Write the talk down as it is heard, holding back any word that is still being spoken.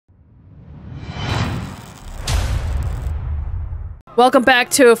Welcome back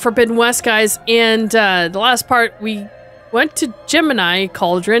to Forbidden West, guys. And the last part, we went to Gemini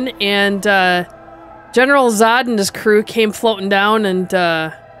Cauldron, and General Zod and his crew came floating down and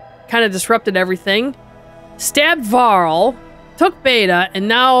kind of disrupted everything. Stabbed Varl, took Beta, and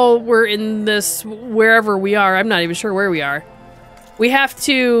now we're in this wherever we are. I'm not even sure where we are. We have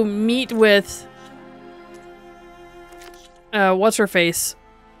to meet with... what's her face?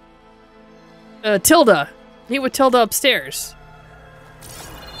 Tilda. Meet with Tilda upstairs.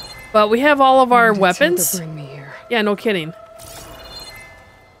 But we have all of our weapons. Bring me here. Yeah, no kidding.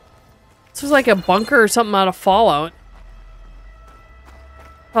 This was like a bunker or something out of Fallout.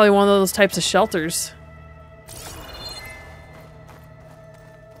 Probably one of those types of shelters.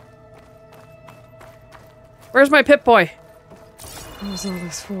 Where's my Pip-Boy? What was all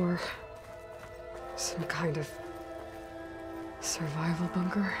this for? Some kind of survival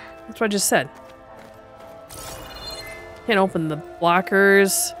bunker? That's what I just said. Can't open the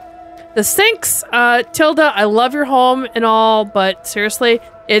blockers. The sinks, Tilda, I love your home and all, but seriously,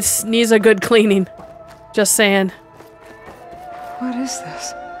 it needs a good cleaning. Just saying. What is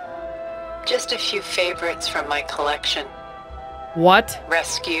this? Just a few favorites from my collection. What?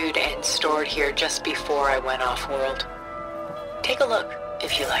 Rescued and stored here just before I went off-world. Take a look,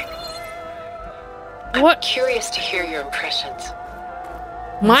 if you like. What? I'm curious to hear your impressions.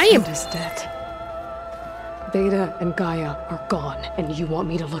 My friend is dead. Beta and Gaia are gone, and you want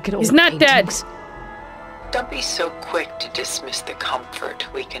me to look at old He's not paintings? dead. Don't be so quick to dismiss the comfort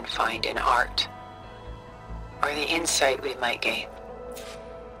we can find in art, or the insight we might gain.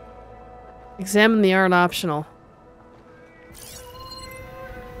 Examine the art optional.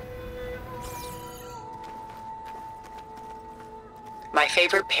 My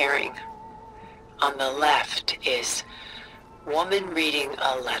favorite pairing on the left is Woman Reading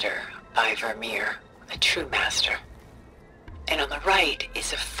a Letter by Vermeer, a true master. And on the right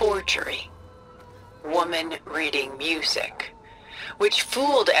is a forgery, Woman Reading Music, which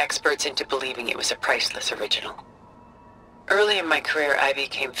fooled experts into believing it was a priceless original. Early in my career, I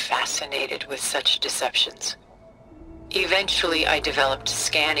became fascinated with such deceptions. Eventually, I developed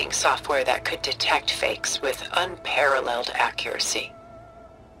scanning software that could detect fakes with unparalleled accuracy.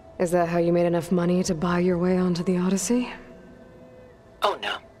 Is that how you made enough money to buy your way onto the Odyssey? Oh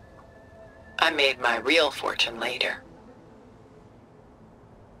no. I made my real fortune later.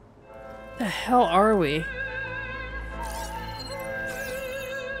 The hell are we?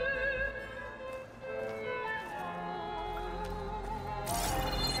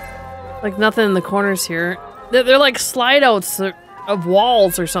 Like nothing in the corners here. They're like slide outs of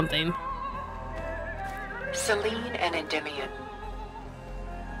walls or something. Selene and Endymion.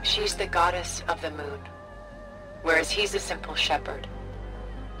 She's the goddess of the moon, whereas he's a simple shepherd.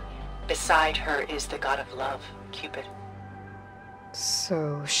 Beside her is the god of love, Cupid.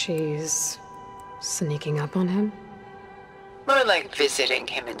 So she's sneaking up on him? More like visiting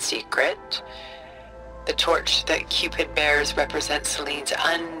him in secret. The torch that Cupid bears represents Selene's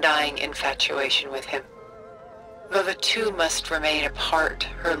undying infatuation with him. Though the two must remain apart,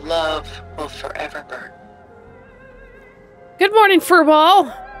 her love will forever burn. Good morning,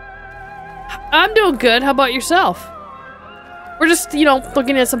 Furball. I'm doing good. How about yourself? We're just, you know,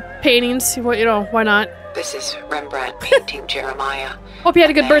 looking at some paintings. See what, you know, why not? This is Rembrandt painting Jeremiah. Hope you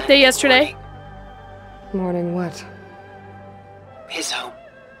had a good birthday yesterday. Morning what? His home.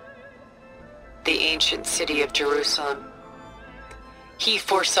 The ancient city of Jerusalem. He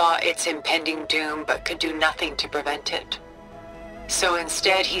foresaw its impending doom, but could do nothing to prevent it. So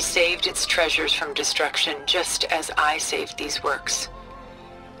instead, he saved its treasures from destruction, just as I saved these works.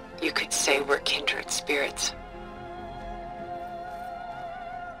 You could say we're kindred spirits.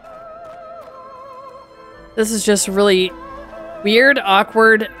 This is just really weird,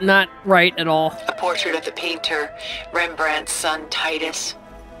 awkward, not right at all. A portrait of the painter, Rembrandt's son Titus,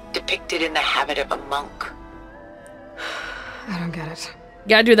 depicted in the habit of a monk. I don't get it. You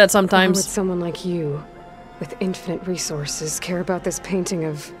gotta do that Why sometimes. would someone like you, with infinite resources, care about this painting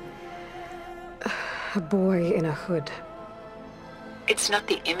of a boy in a hood? It's not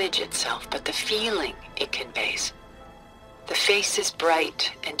the image itself, but the feeling it conveys. The face is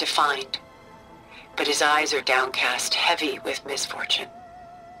bright and defined, but his eyes are downcast, heavy with misfortune.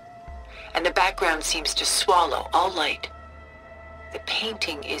 And the background seems to swallow all light. The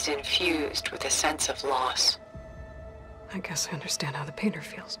painting is infused with a sense of loss. I guess I understand how the painter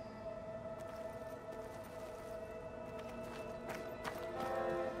feels.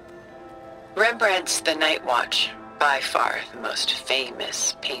 Rembrandt's The Night Watch, by far the most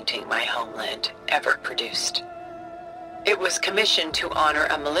famous painting my homeland ever produced. It was commissioned to honor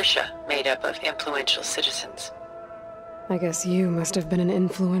a militia made up of influential citizens. I guess you must have been an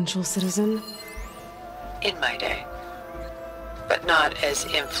influential citizen. In my day. But not as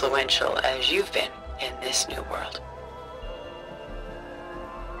influential as you've been in this new world.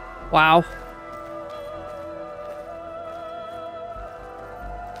 Wow.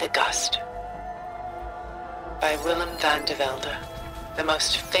 The Gust. By Willem van de Velde, the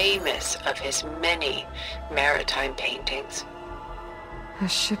most famous of his many maritime paintings. A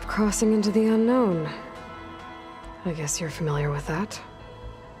ship crossing into the unknown. I guess you're familiar with that.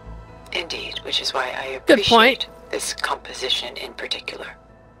 Indeed, which is why I Good point. appreciate this composition in particular.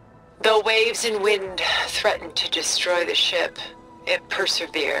 Though waves and wind threaten to destroy the ship, it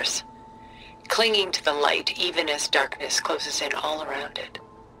perseveres, clinging to the light even as darkness closes in all around it.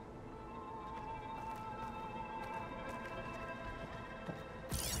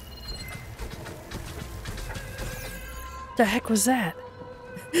 The heck was that?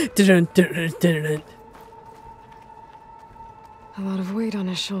 Dun, dun, dun, dun. A lot of weight on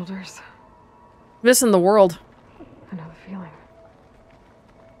his shoulders. Missing the world. I know the feeling.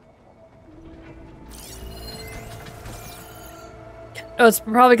 Oh, it's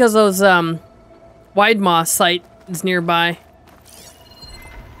probably because those wide moss site is nearby.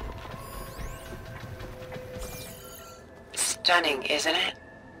 Stunning, isn't it?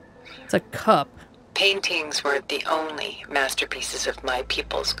 It's a cup. Paintings were the only masterpieces of my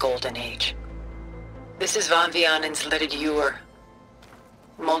people's golden age. This is Van Vianen's leaded ewer,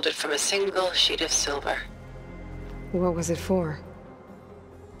 molded from a single sheet of silver. What was it for?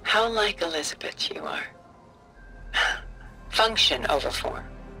 How like Elizabeth you are. Function over form.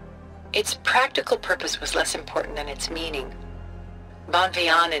 Its practical purpose was less important than its meaning. Van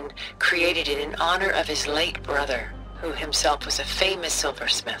Vianen created it in honor of his late brother, who himself was a famous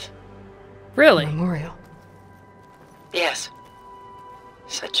silversmith. Really? Memorial. Yes.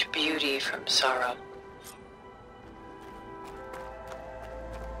 Such beauty from sorrow.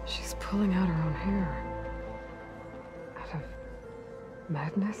 She's pulling out her own hair. Out of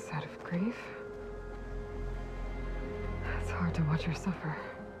madness, out of grief. It's hard to watch her suffer.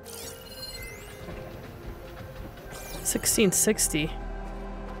 1660.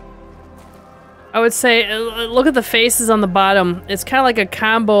 I would say, look at the faces on the bottom. It's kind of like a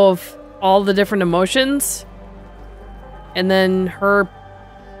combo of all the different emotions. And then her,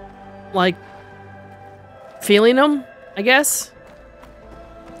 like, feeling them, I guess.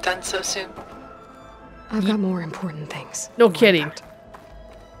 Done so soon? I've got more important things. No to worry kidding. about.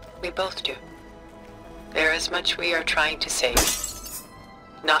 We both do. There is much we are trying to save.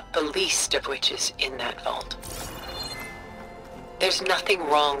 Not the least of which is in that vault. There's nothing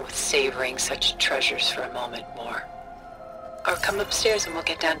wrong with savoring such treasures for a moment more. Or come upstairs and we'll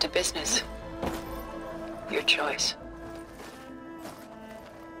get down to business. Your choice.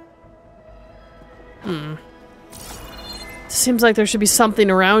 Seems like there should be something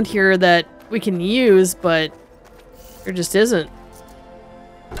around here that we can use, but there just isn't.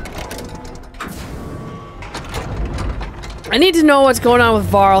 I need to know what's going on with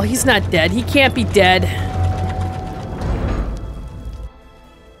Varl. He's not dead. He can't be dead.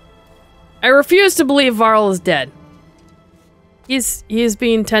 I refuse to believe Varl is dead. He's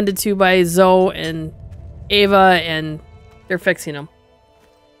being tended to by Zoe and Ava, and they're fixing him.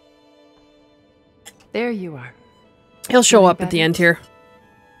 There you are. He'll show up at the end here.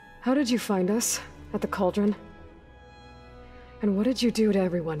 How did you find us? At the cauldron? And what did you do to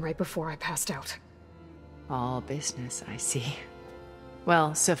everyone right before I passed out? All business, I see.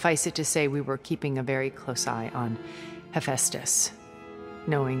 Well, suffice it to say we were keeping a very close eye on Hephaestus,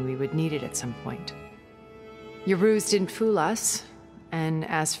 knowing we would need it at some point. Your ruse didn't fool us, and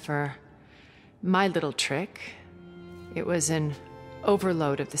as for my little trick, it was an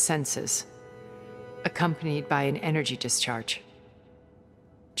overload of the senses, accompanied by an energy discharge.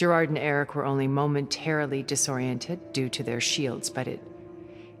 Gerard and Eric were only momentarily disoriented due to their shields, but it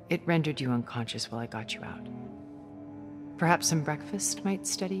rendered you unconscious while I got you out. Perhaps some breakfast might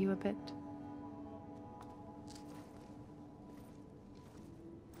steady you a bit?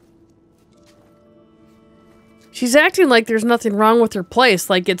 She's acting like there's nothing wrong with her place,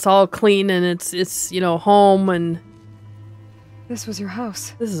 like it's all clean and it's you know, home, and This was your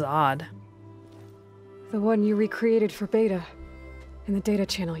house. this is odd. The one you recreated for Beta. In the data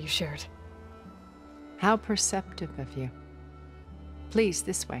channel you shared. How perceptive of you. Please,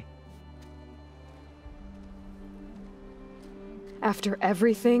 this way. After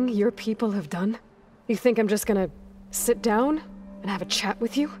everything your people have done, you think I'm just gonna sit down and have a chat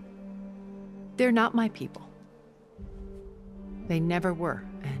with you? They're not my people. They never were,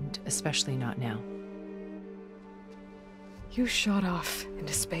 and especially not now. You shot off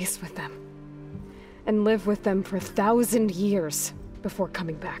into space with them. and live with them for 1,000 years before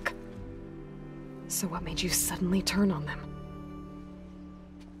coming back. So what made you suddenly turn on them?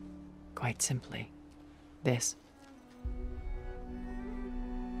 Quite simply, this.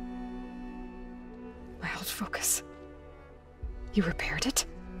 My old focus. You repaired it?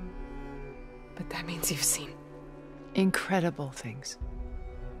 But that means you've seen... incredible things.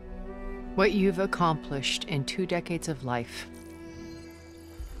 What you've accomplished in 2 decades of life.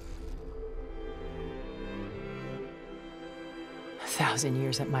 A 1,000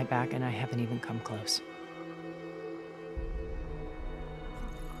 years at my back and I haven't even come close.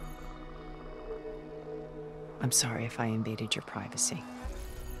 I'm sorry if I invaded your privacy,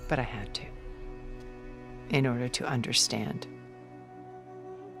 but I had to. In order to understand.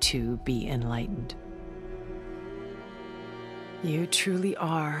 To be enlightened. You truly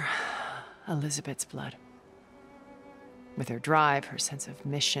are Elizabeth's blood. With her drive, her sense of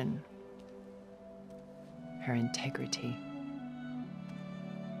mission, her integrity.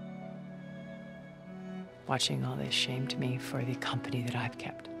 Watching all this shamed me for the company that I've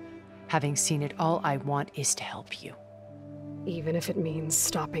kept. Having seen it, all I want is to help you. Even if it means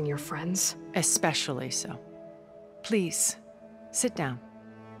stopping your friends? Especially so. Please, sit down.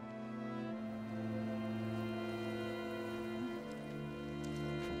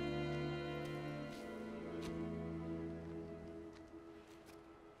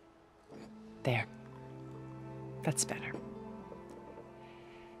 There. That's better.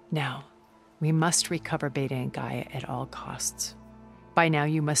 Now, we must recover Beta and Gaia at all costs. By now,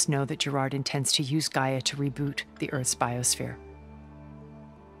 you must know that Gerard intends to use Gaia to reboot the Earth's biosphere.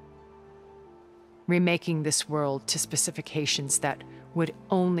 Remaking this world to specifications that would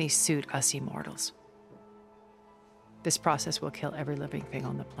only suit us immortals. This process will kill every living thing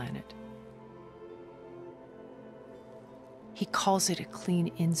on the planet. He calls it a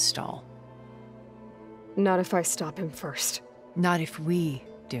clean install. Not if I stop him first. Not if we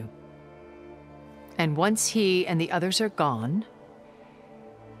do. And once he and the others are gone,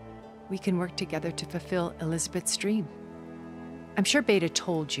 we can work together to fulfill Elizabeth's dream. I'm sure Beta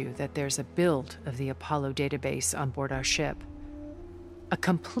told you that there's a build of the Apollo database on board our ship. A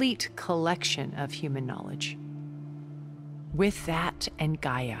complete collection of human knowledge. With that and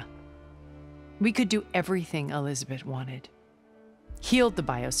Gaia, we could do everything Elizabeth wanted. Heal the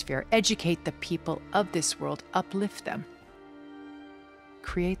biosphere, educate the people of this world, uplift them.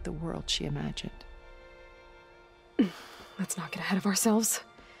 Create the world she imagined. Let's not get ahead of ourselves.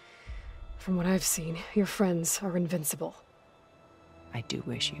 From what I've seen, your friends are invincible. I do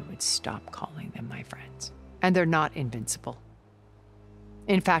wish you would stop calling them my friends. And they're not invincible.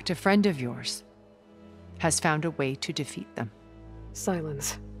 In fact, a friend of yours has found a way to defeat them.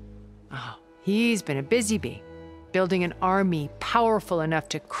 Silence. Oh, he's been a busy bee, building an army powerful enough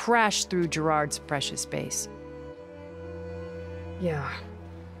to crash through Gerard's precious base. Yeah.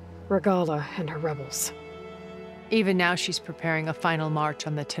 Regala and her rebels. Even now, she's preparing a final march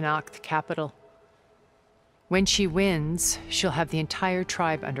on the Tenakth capital. When she wins, she'll have the entire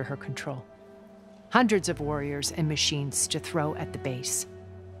tribe under her control. Hundreds of warriors and machines to throw at the base.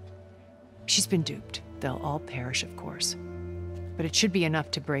 She's been duped. They'll all perish, of course. But it should be enough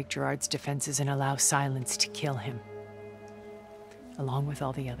to break Gerard's defenses and allow Silence to kill him. Along with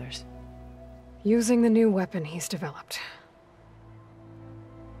all the others. Using the new weapon he's developed.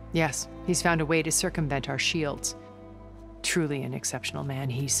 Yes, he's found a way to circumvent our shields. Truly an exceptional man.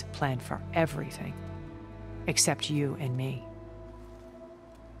 He's planned for everything. Except you and me.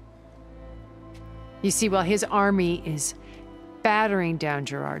 You see, while his army is battering down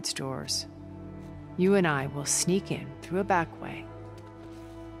Gerard's doors, you and I will sneak in through a back way.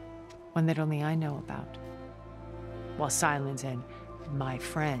 One that only I know about. While Silence and my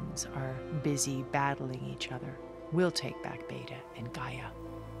friends are busy battling each other, we'll take back Beta and Gaia.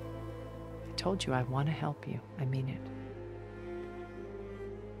 I told you I want to help you. I mean it.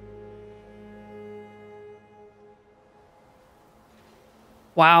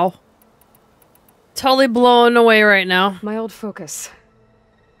 Wow. Totally blown away right now. My old focus.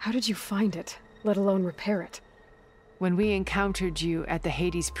 How did you find it, let alone repair it? When we encountered you at the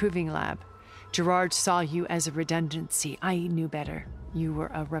Hades Proving Lab, Gerard saw you as a redundancy. I knew better. You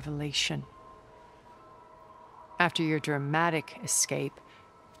were a revelation. After your dramatic escape,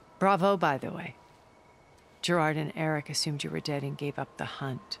 bravo, by the way. Gerard and Eric assumed you were dead and gave up the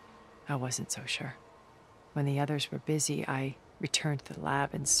hunt. I wasn't so sure. When the others were busy, I returned to the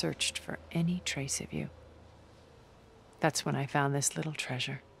lab and searched for any trace of you. That's when I found this little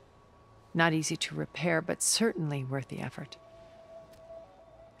treasure. Not easy to repair, but certainly worth the effort.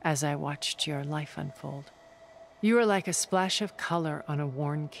 As I watched your life unfold, you were like a splash of color on a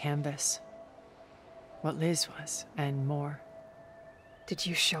worn canvas. What Liz was, and more. Did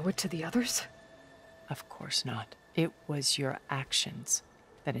you show it to the others? Of course not. It was your actions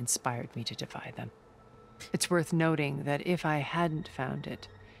that inspired me to defy them. It's worth noting that if I hadn't found it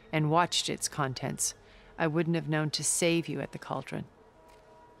and watched its contents, I wouldn't have known to save you at the cauldron.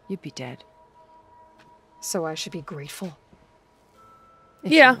 You'd be dead. So I should be grateful?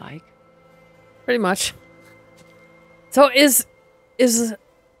 If Yeah. you like. Pretty much. So is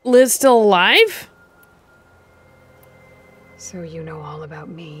Liz still alive? So you know all about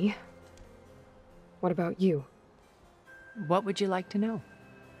me. What about you? What would you like to know?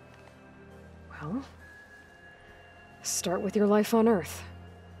 Well, start with your life on Earth.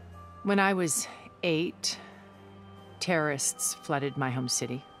 When I was 8, terrorists flooded my home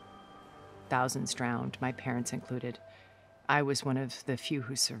city. Thousands drowned, my parents included. I was one of the few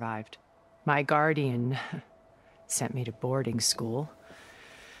who survived. My guardian sent me to boarding school.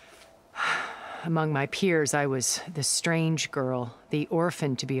 Among my peers, I was the strange girl, the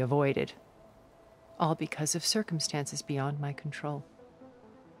orphan to be avoided. All because of circumstances beyond my control.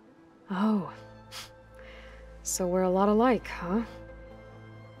 Oh. So we're a lot alike, huh?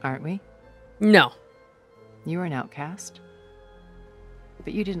 Aren't we? No. You were an outcast.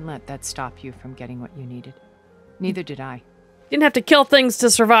 But you didn't let that stop you from getting what you needed. Neither did I. Didn't have to kill things to I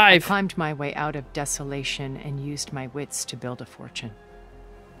survive. climbed my way out of desolation and used my wits to build a fortune.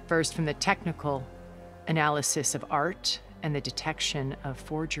 First, from the technical analysis of art and the detection of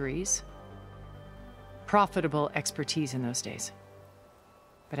forgeries. Profitable expertise in those days.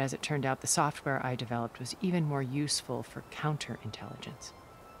 But as it turned out, the software I developed was even more useful for counterintelligence.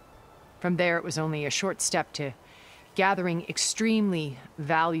 From there, it was only a short step to gathering extremely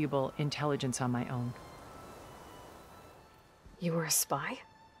valuable intelligence on my own. You were a spy?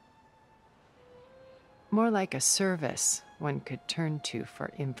 More like a service one could turn to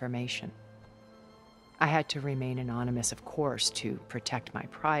for information. I had to remain anonymous, of course, to protect my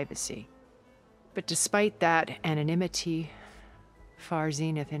privacy. But despite that anonymity, Far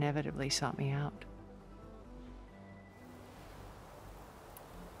Zenith inevitably sought me out.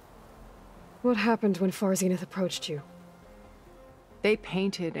 What happened when Far Zenith approached you? They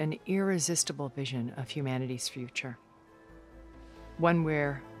painted an irresistible vision of humanity's future. One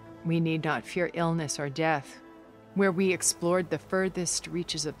where we need not fear illness or death, where we explored the furthest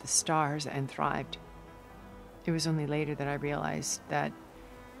reaches of the stars and thrived. It was only later that I realized that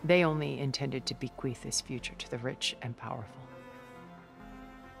they only intended to bequeath this future to the rich and powerful.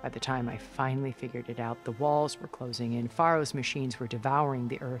 By the time I finally figured it out, the walls were closing in, Faro's machines were devouring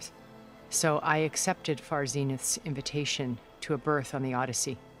the Earth. So I accepted Far Zenith's invitation to a berth on the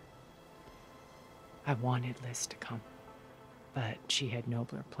Odyssey. I wanted Liz to come, but she had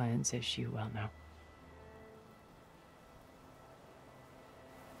nobler plans, as you well know.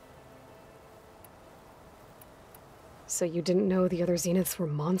 So you didn't know the other Zeniths were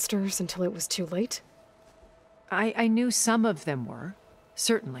monsters until it was too late? I knew some of them were,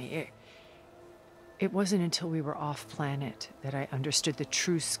 certainly. It wasn't until we were off-planet that I understood the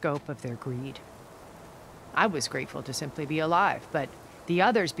true scope of their greed. I was grateful to simply be alive, but the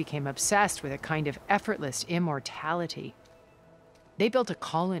others became obsessed with a kind of effortless immortality. They built a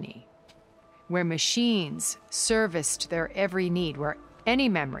colony where machines serviced their every need, where any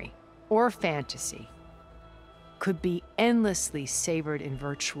memory or fantasy could be endlessly savored in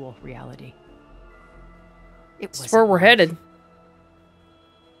virtual reality. That's where we're headed.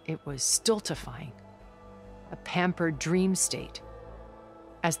 It was stultifying, a pampered dream state.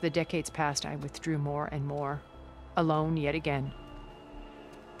 As the decades passed, I withdrew more and more, alone yet again,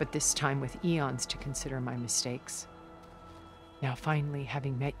 but this time with eons to consider my mistakes. Now, finally,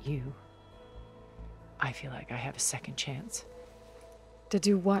 having met you, I feel like I have a second chance. To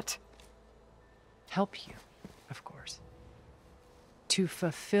do what? Help you, of course. To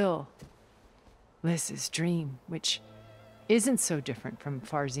fulfill Liz's dream, which isn't so different from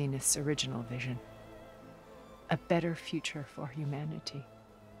Far Zenith's original vision. A better future for humanity.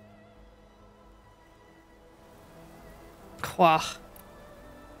 Wow.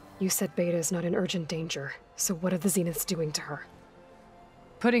 You said Beta is not in urgent danger, so what are the Zeniths doing to her?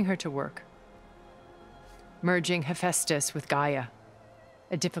 Putting her to work. Merging Hephaestus with Gaia.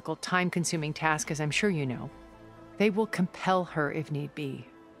 A difficult, time-consuming task, as I'm sure you know. They will compel her if need be,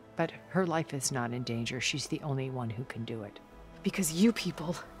 but her life is not in danger. She's the only one who can do it. Because you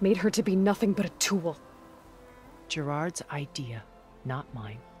people made her to be nothing but a tool. Gerard's idea, not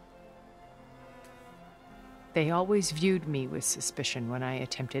mine. They always viewed me with suspicion when I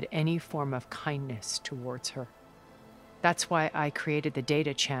attempted any form of kindness towards her. That's why I created the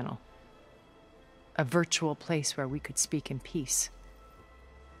data channel. A virtual place where we could speak in peace.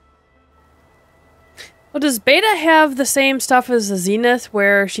 Well, does Beta have the same stuff as the Zenith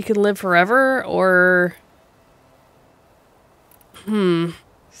where she can live forever, or...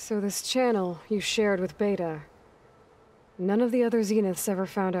 So this channel you shared with Beta, none of the other Zeniths ever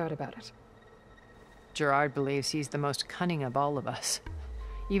found out about it. Gerard believes he's the most cunning of all of us.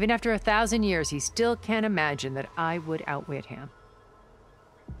 Even after 1,000 years, he still can't imagine that I would outwit him.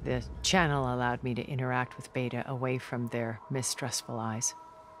 The channel allowed me to interact with Beta away from their mistrustful eyes.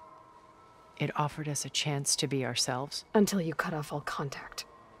 It offered us a chance to be ourselves. Until you cut off all contact.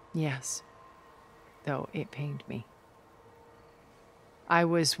 Yes, though it pained me. I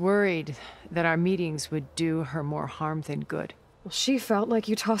was worried that our meetings would do her more harm than good. Well, she felt like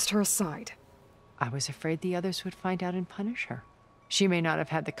you tossed her aside. I was afraid the others would find out and punish her. She may not have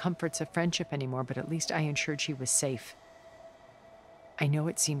had the comforts of friendship anymore, but at least I ensured she was safe. I know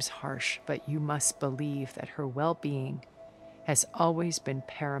it seems harsh, but you must believe that her well-being has always been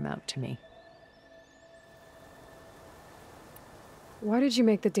paramount to me. Why did you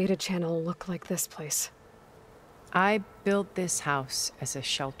make the data channel look like this place? I built this house as a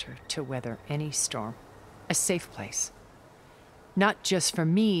shelter to weather any storm. A safe place. Not just for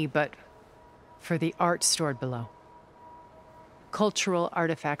me, but for the art stored below. Cultural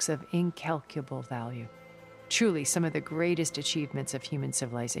artifacts of incalculable value. Truly some of the greatest achievements of human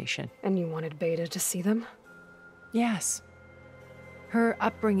civilization. And you wanted Beta to see them? Yes. Her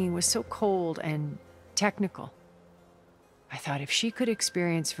upbringing was so cold and technical. I thought if she could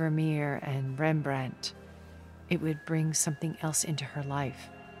experience Vermeer and Rembrandt, it would bring something else into her life.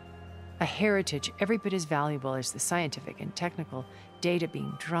 A heritage every bit as valuable as the scientific and technical data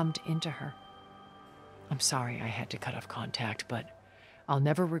being drummed into her. I'm sorry I had to cut off contact, but I'll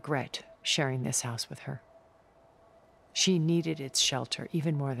never regret sharing this house with her. She needed its shelter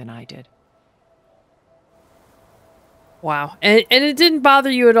even more than I did. Wow. And it didn't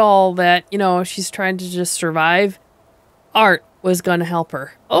bother you at all that, you know, she's trying to just survive? Art was gonna help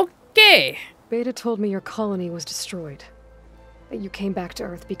her. Okay. Beta told me your colony was destroyed. That you came back to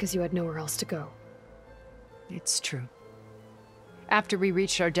Earth because you had nowhere else to go. It's true. After we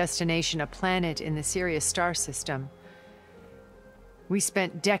reached our destination, a planet in the Sirius star system, we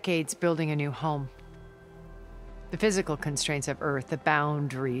spent decades building a new home. The physical constraints of Earth, the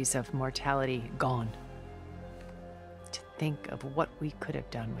boundaries of mortality, gone. To think of what we could have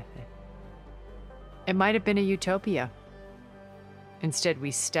done with it. It might have been a utopia. Instead,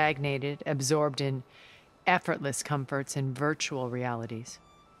 we stagnated, absorbed in effortless comforts and virtual realities.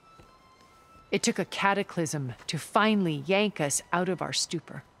 It took a cataclysm to finally yank us out of our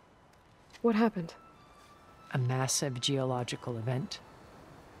stupor. What happened? A massive geological event.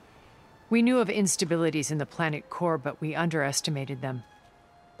 We knew of instabilities in the planet core, but we underestimated them.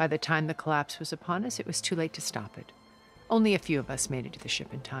 By the time the collapse was upon us, it was too late to stop it. Only a few of us made it to the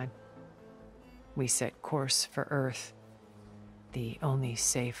ship in time. We set course for Earth, the only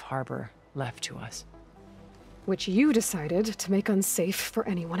safe harbor left to us. Which you decided to make unsafe for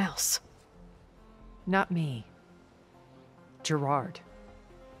anyone else. Not me. Gerard.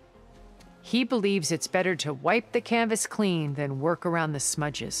 He believes it's better to wipe the canvas clean than work around the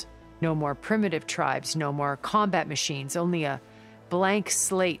smudges. No more primitive tribes, no more combat machines, only a blank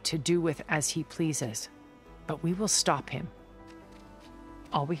slate to do with as he pleases. But we will stop him.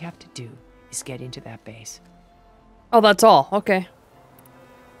 All we have to do is get into that base. Oh, that's all. Okay.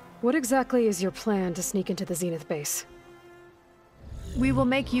 What exactly is your plan to sneak into the Zenith base? We will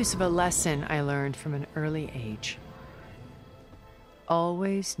make use of a lesson I learned from an early age.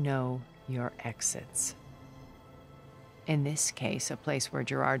 Always know your exits. In this case, a place where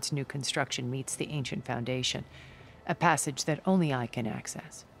Gerard's new construction meets the ancient foundation, a passage that only I can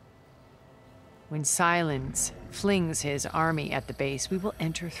access. When Silence flings his army at the base, we will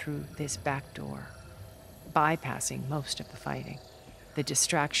enter through this back door, bypassing most of the fighting. The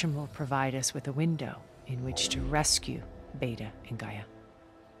distraction will provide us with a window in which to rescue Beta and Gaia.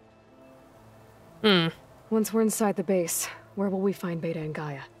 Once we're inside the base, where will we find Beta and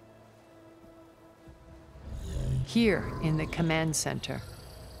Gaia? Here in the command center.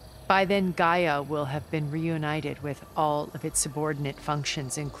 By then, Gaia will have been reunited with all of its subordinate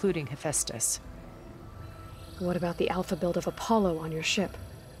functions, including Hephaestus. What about the alpha build of Apollo on your ship?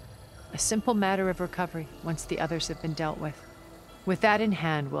 A simple matter of recovery once the others have been dealt with. With that in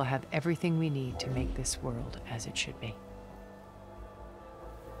hand, we'll have everything we need to make this world as it should be.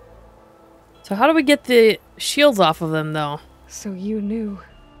 So how do we get the shields off of them, though? So you knew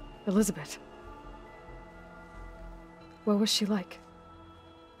Elizabeth. What was she like?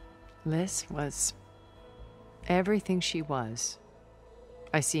 Liz was everything she was.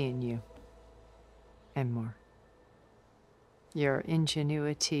 I see in you. And more. Your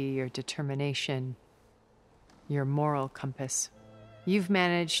ingenuity, your determination, your moral compass. You've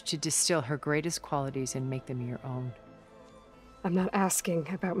managed to distill her greatest qualities and make them your own. I'm not asking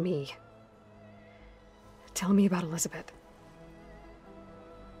about me. Tell me about Elizabeth.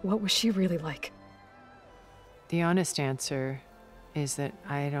 What was she really like? The honest answer is that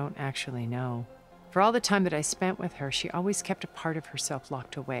I don't actually know. For all the time that I spent with her, she always kept a part of herself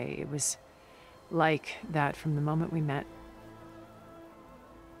locked away. It was like that from the moment we met.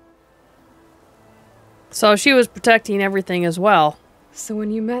 So she was protecting everything as well. So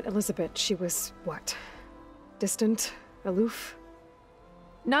when you met Elizabeth, she was what? Distant? Aloof?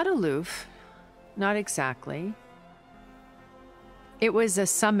 Not aloof. Not exactly. It was a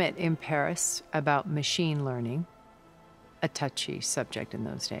summit in Paris about machine learning, a touchy subject in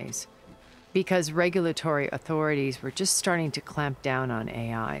those days, because regulatory authorities were just starting to clamp down on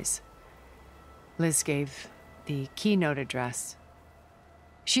AIs. Liz gave the keynote address.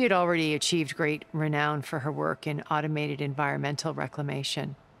 She had already achieved great renown for her work in automated environmental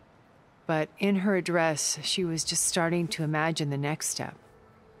reclamation. But in her address, she was just starting to imagine the next step.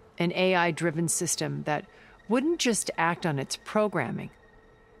 An AI-driven system that wouldn't just act on its programming,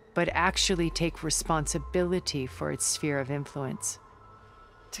 but actually take responsibility for its sphere of influence.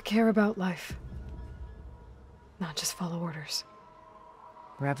 To care about life. Not just follow orders.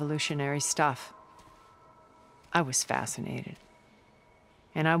 Revolutionary stuff. I was fascinated.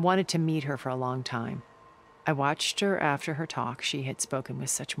 And I wanted to meet her for a long time. I watched her after her talk. She had spoken with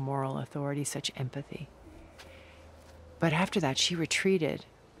such moral authority, such empathy. But after that, she retreated.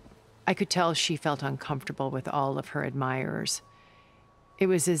 I could tell she felt uncomfortable with all of her admirers. It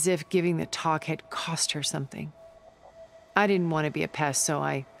was as if giving the talk had cost her something. I didn't want to be a pest, so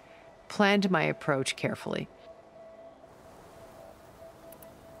I planned my approach carefully.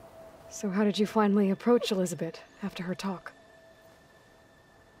 So how did you finally approach Elizabeth after her talk?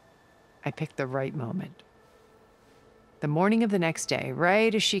 I picked the right moment. The morning of the next day,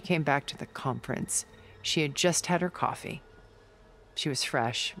 right as she came back to the conference, she had just had her coffee. She was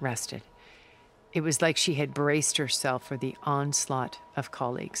fresh, rested. It was like she had braced herself for the onslaught of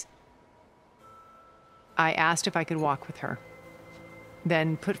colleagues. I asked if I could walk with her,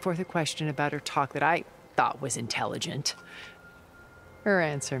 then put forth a question about her talk that I thought was intelligent. Her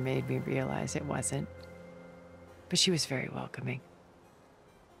answer made me realize it wasn't, but she was very welcoming.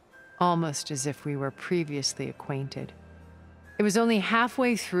 Almost as if we were previously acquainted. It was only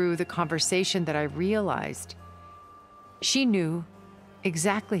halfway through the conversation that I realized she knew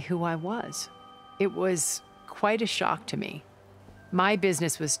exactly who I was. It was quite a shock to me. My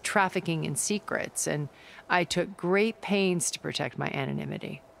business was trafficking in secrets, and I took great pains to protect my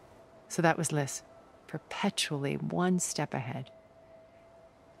anonymity. So that was Liz, perpetually one step ahead.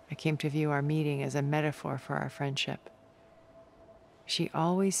 I came to view our meeting as a metaphor for our friendship. She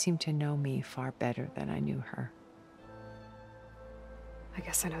always seemed to know me far better than I knew her. I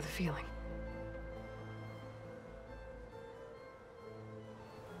guess I know the feeling.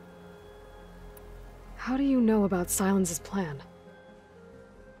 How do you know about Silence's plan?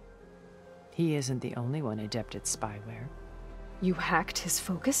 He isn't the only one adept at spyware. You hacked his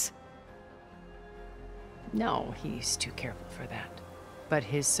focus? No, he's too careful for that. But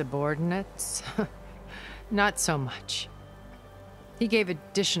his subordinates? Not so much. He gave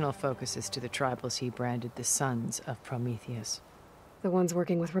additional focuses to the tribals he branded the Sons of Prometheus. The ones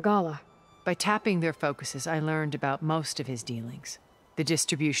working with Regala. By tapping their focuses, I learned about most of his dealings. The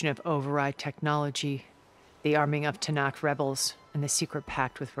distribution of override technology, the arming of Tanakh rebels, and the secret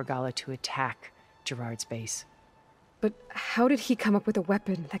pact with Regala to attack Gerard's base. But how did he come up with a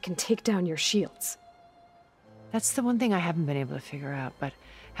weapon that can take down your shields? That's the one thing I haven't been able to figure out, but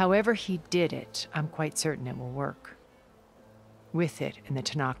however he did it, I'm quite certain it will work. With it and the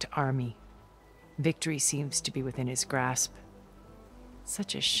Tanakh army, victory seems to be within his grasp.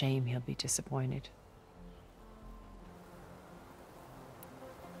 Such a shame he'll be disappointed.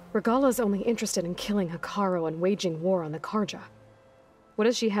 Regala's only interested in killing Hekarro and waging war on the Karja. What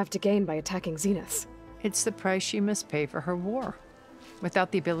does she have to gain by attacking Zeniths? It's the price she must pay for her war.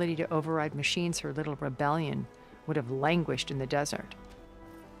 Without the ability to override machines, her little rebellion would have languished in the desert.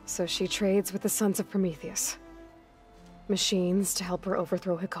 So she trades with the Sons of Prometheus. Machines to help her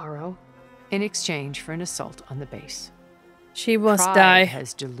overthrow Hekarro. In exchange for an assault on the base. She must Pride die.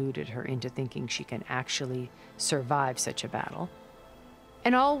 has deluded her into thinking she can actually survive such a battle.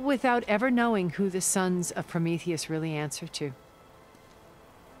 And all without ever knowing who the Sons of Prometheus really answer to.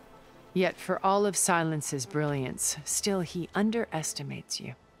 Yet for all of Silence's brilliance, still he underestimates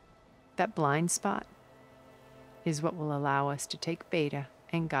you. That blind spot is what will allow us to take Beta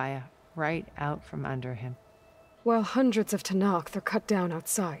and Gaia right out from under him. While hundreds of Tanakh are cut down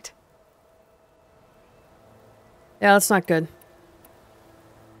outside. Yeah, that's not good.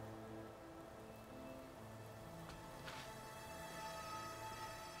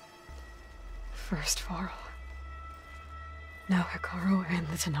 First Varl. Now Hikaru and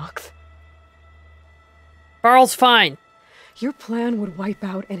the Tenakth. Varl's fine. Your plan would wipe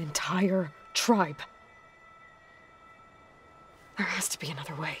out an entire tribe. There has to be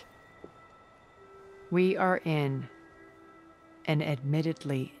another way. We are in an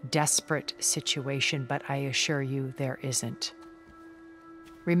admittedly desperate situation, but I assure you there isn't.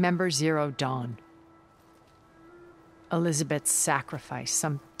 Remember Zero Dawn. Elizabeth's sacrifice.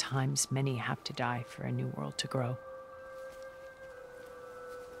 Sometimes many have to die for a new world to grow.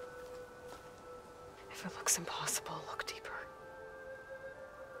 If it looks impossible, look deeper.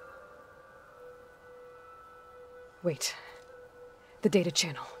 Wait. The data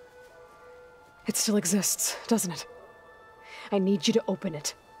channel. It still exists, doesn't it? I need you to open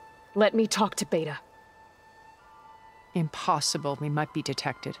it. Let me talk to Beta. Impossible. We might be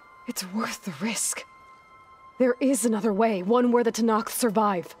detected. It's worth the risk. There is another way, one where the Tenakth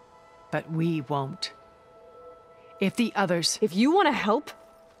survive. But we won't. If the others... If you want to help,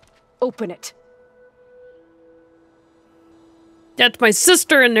 open it. That's my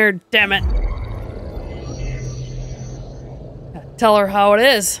sister in there, damn it. Tell her how it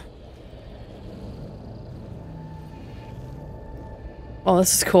is. Oh,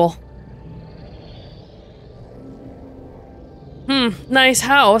 this is cool. Nice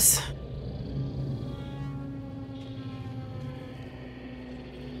house.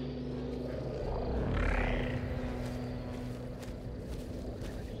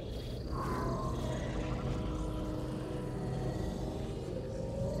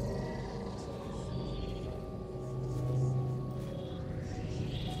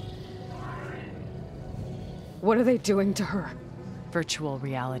 What are they doing to her? Virtual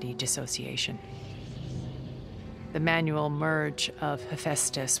reality dissociation. The manual merge of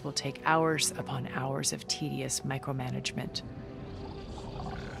Hephaestus will take hours upon hours of tedious micromanagement.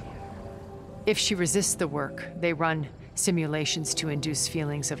 If she resists the work, they run simulations to induce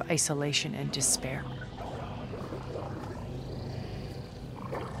feelings of isolation and despair.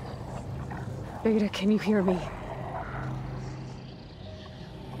 Beta, can you hear me?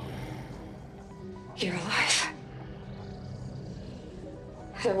 You're alive.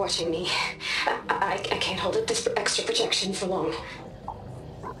 They're watching me. I can't hold up this extra projection for long.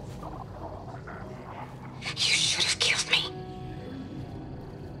 You should have killed me.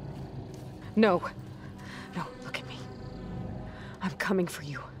 No. No, look at me. I'm coming for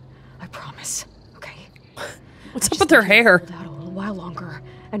you. I promise. Okay? What's up with her hair? Hold out a little while longer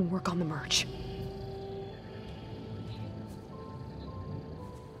and work on the merge.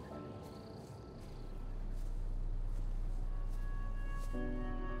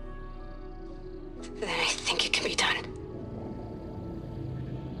 Then I think it can be done.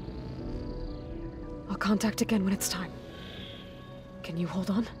 I'll contact again when it's time. Can you hold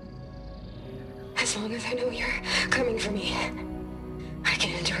on? As long as I know you're coming for me, I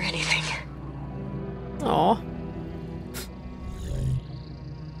can endure anything. Aw.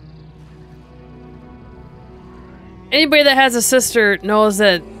 Anybody that has a sister knows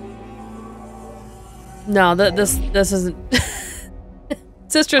that. No, this isn't.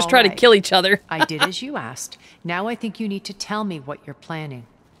 Sisters try to kill each other. I did as you asked. Now I think you need to tell me what you're planning.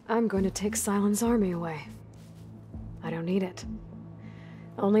 I'm going to take Silent's army away. I don't need it.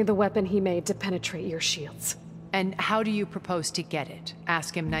 Only the weapon he made to penetrate your shields. And how do you propose to get it?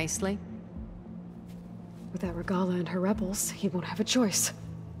 Ask him nicely? Without Regala and her rebels, he won't have a choice.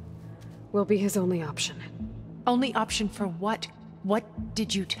 We'll be his only option. Only option for what? What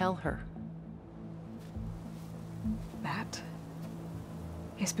did you tell her? That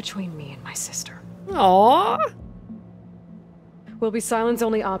is between me and my sister. Aww. Will be Silent's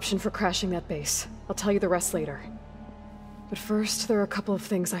only option for crashing that base. I'll tell you the rest later. But first, there are a couple of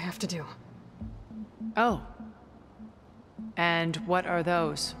things I have to do. Oh. And what are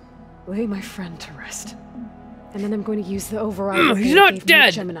those? Lay my friend to rest. And then I'm going to use the override that He's they not gave me dead.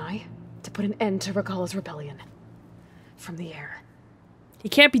 at Gemini to put an end to Regala's rebellion. From the air. He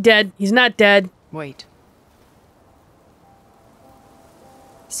can't be dead. He's not dead. Wait.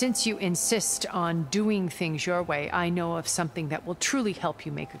 Since you insist on doing things your way, I know of something that will truly help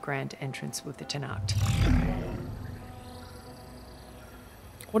you make a grand entrance with the Tenakth.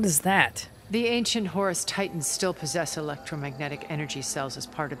 What is that? The ancient Horus Titans still possess electromagnetic energy cells as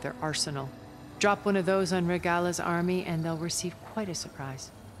part of their arsenal. Drop one of those on Regala's army and they'll receive quite a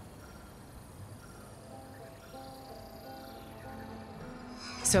surprise.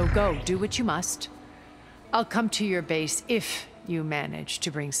 So go, do what you must. I'll come to your base if you manage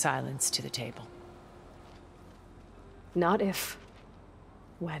to bring silence to the table. Not if.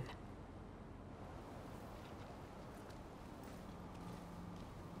 When.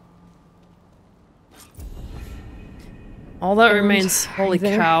 All that And remains. are Holy you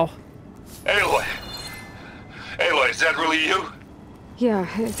there? cow. Aloy! Aloy, is that really you? Yeah,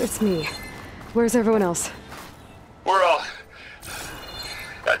 it's me. Where's everyone else? We're all...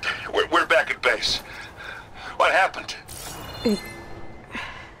 we're back at base. What happened?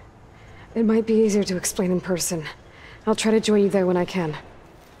 It might be easier to explain in person. I'll try to join you there when I can.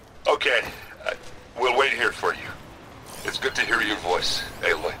 Okay. We'll wait here for you. It's good to hear your voice,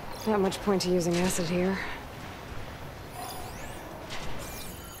 Aloy. Not much point to using acid here.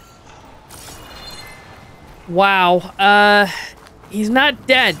 Wow. He's not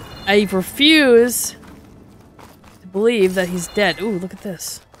dead. I refuse to believe that he's dead. Ooh, look at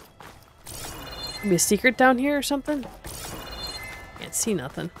this. Maybe a secret down here or something? Can't see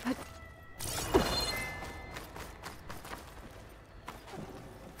nothing.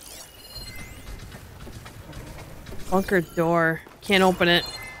 Bunker door. Can't open it.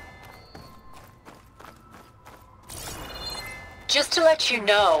 Just to let you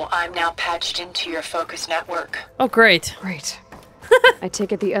know, I'm now patched into your focus network. Oh, great. Great. I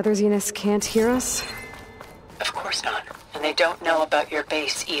take it the other Zeniths can't hear us? Of course not. And they don't know about your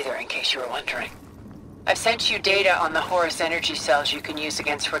base either, in case you were wondering. I've sent you data on the Horus energy cells you can use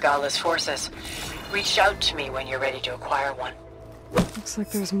against Regala's forces. Reach out to me when you're ready to acquire one. Looks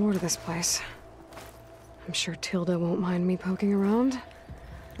like there's more to this place. I'm sure Tilda won't mind me poking around.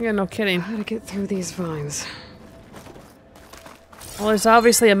 Yeah, no kidding. How to get through these vines? Well, there's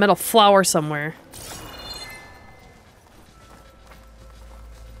obviously a metal flower somewhere.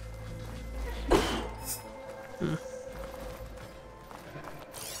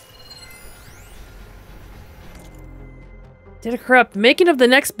 Data corrupt. Making of the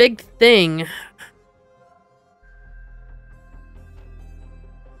next big thing.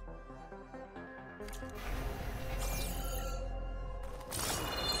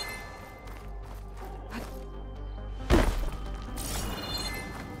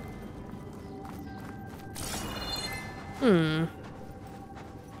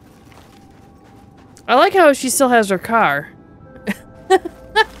 I like how she still has her car.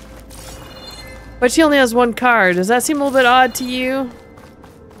 But she only has one car. Does that seem a little bit odd to you?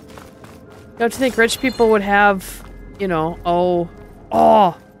 Don't you think rich people would have, you know, oh.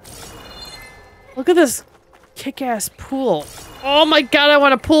 Look at this kick-ass pool. Oh my god, I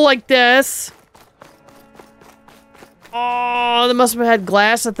want a pool like this. Oh, they must have had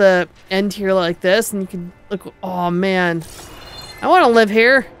glass at the end here like this, and you can look. Oh man, I want to live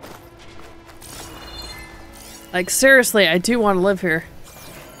here. Like seriously, I do want to live here.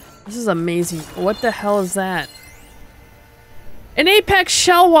 This is amazing. What the hell is that? An Apex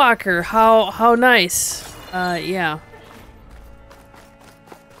shell walker. How nice. Yeah.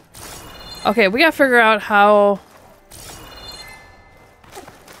 Okay, we gotta figure out how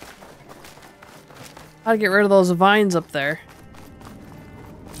to get rid of those vines up there.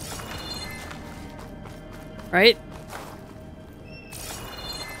 Right?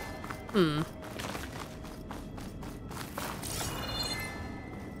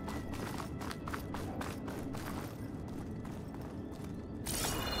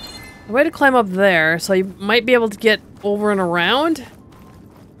 A way to climb up there, so you might be able to get over and around.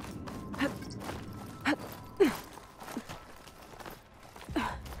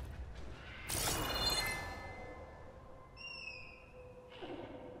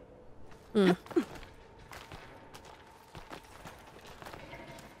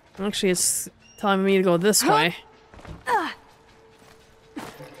 Actually, it's telling me to go this way.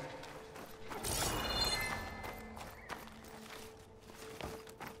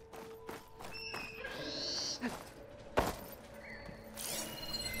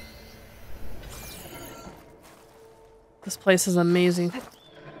 This place is amazing.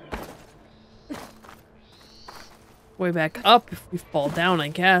 Way back up if we fall down, I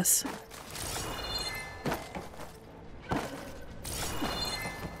guess.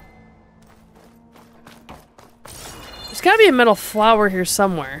 There's gotta be a metal flower here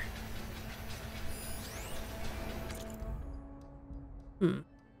somewhere.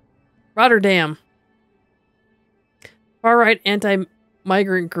 Rotterdam. Far-right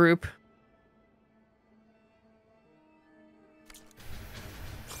anti-migrant group.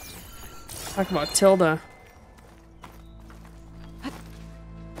 Talk about Tilda.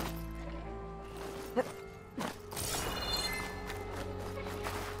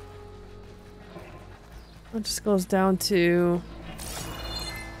 It just goes down to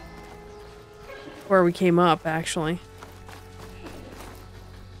where we came up, actually.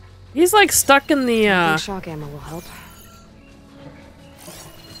 He's like stuck in the I think shock ammo will help.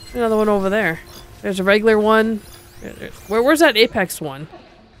 Another one over there. There's a regular one. Where's that Apex one?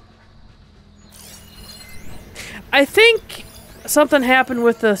 I think something happened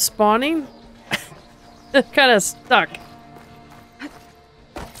with the spawning. It kind of stuck.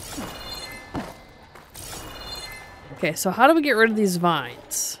 Okay, so how do we get rid of these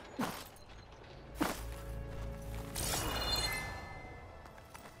vines?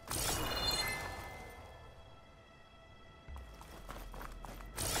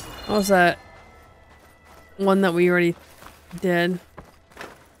 What was that one that we already did?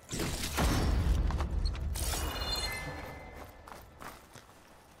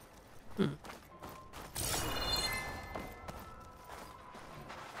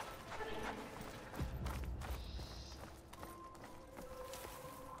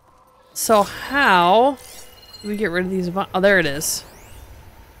 So how do we get rid of these? Oh, there it is.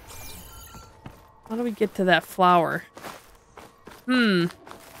 How do we get to that flower?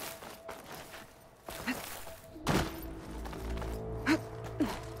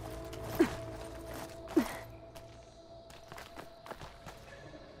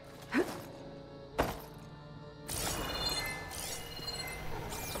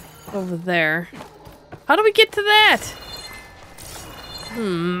 Over there. How do we get to that?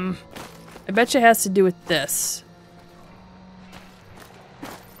 I bet you it has to do with this.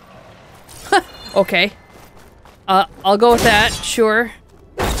 Okay. I'll go with that, sure.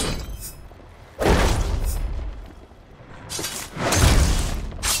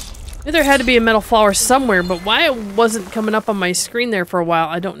 Knew there had to be a metal flower somewhere, but why it wasn't coming up on my screen there for a while,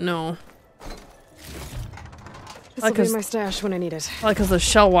 I don't know. This'll be my stash when I need it. Probably because of the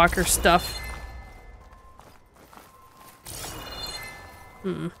shell walker stuff.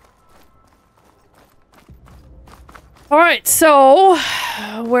 Alright, so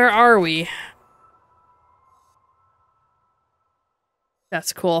where are we?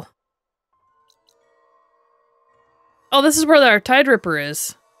 That's cool. Oh, this is where our Tide Ripper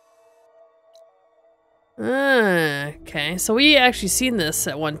is. Okay, so we actually seen this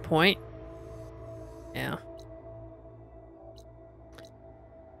at one point. Yeah.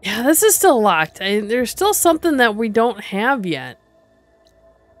 Yeah, this is still locked. There's still something that we don't have yet.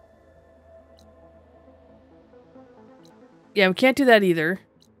 Yeah, we can't do that either.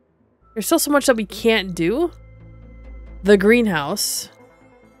 There's still so much that we can't do. The greenhouse.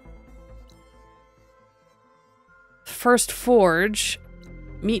 First forge.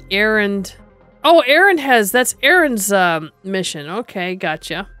 Meet Aaron. Oh, Aaron has... That's Aaron's mission. Okay,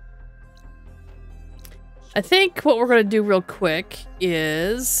 gotcha. I think what we're going to do real quick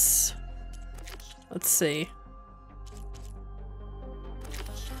is... Let's see.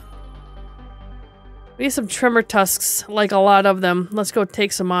 We need some trimmer tusks, like a lot of them. Let's go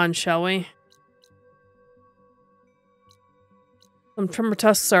take some on, shall we? Some trimmer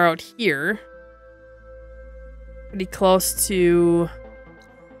tusks are out here. Pretty close to...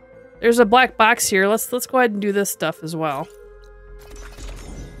 There's a black box here. Let's go ahead and do this stuff as well.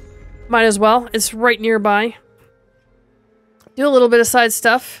 Might as well. It's right nearby. Do a little bit of side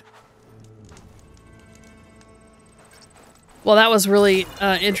stuff. Well, that was really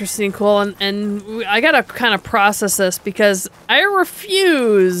interesting and cool, and I gotta kind of process this because I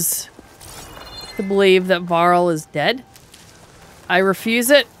refuse to believe that Varl is dead. I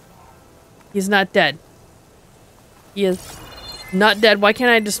refuse it. He's not dead. He is not dead. Why can't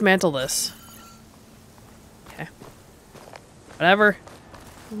I dismantle this? Okay. Whatever.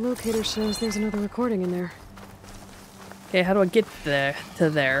 The locator shows there's another recording in there. Okay, how do I get there to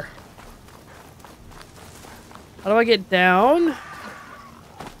there? How do I get down?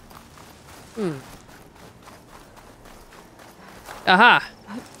 Aha!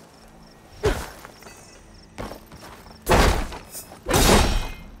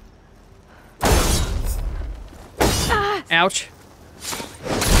 Ouch.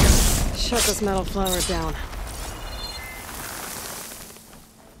 Shut this metal flower down.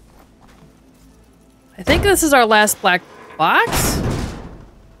 I think this is our last black box?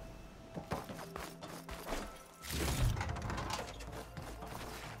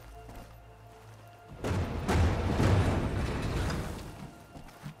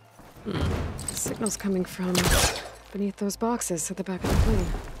 The signal's coming from beneath those boxes at the back of the plane.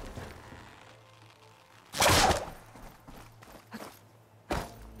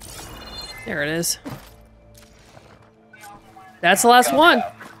 There it is. That's the last one.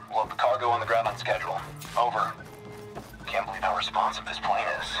 We'll have the cargo on the ground on schedule. Over. Can't believe how responsive this plane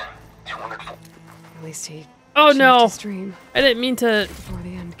is. 204. At least he Oh achieved no! his dream I didn't mean to before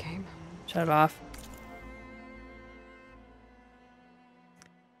the end came. shut it off.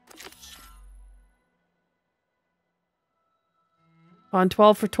 On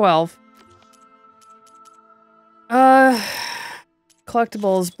 12 for 12.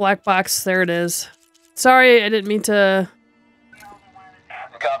 Collectibles, black box, there it is. Sorry, I didn't mean to...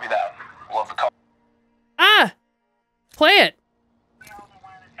 Copy that. We'll have the car. Ah! Play it!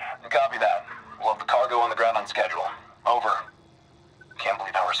 Copy that. We'll have the cargo on the ground on schedule. Over. Can't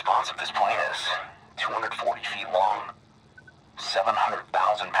believe how responsive this plane is. 240 feet long.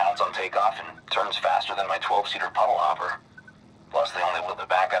 700,000 pounds on takeoff and turns faster than my 12-seater puddle hopper. Plus, they only wheeled it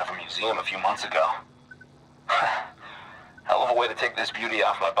back out of a museum a few months ago. Hell of a way to take this beauty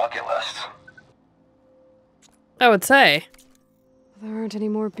off my bucket list. I would say. There aren't any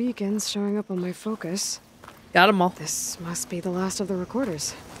more beacons showing up on my focus. Got them all. This must be the last of the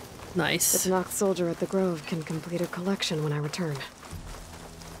recorders. Nice. The knocked soldier at the Grove can complete a collection when I return.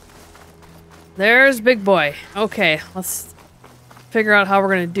 There's Big Boy. Okay, let's figure out how we're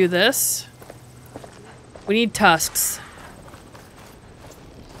gonna do this. We need tusks.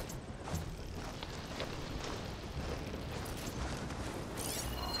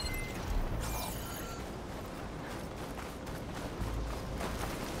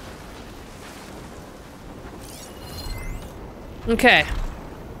 Okay.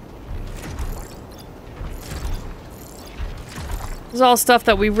 This is all stuff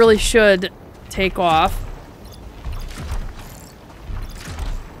that we really should take off.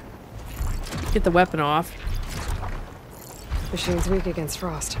 Get the weapon off. Machine's weak against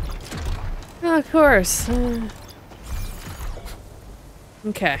frost. Oh, of course.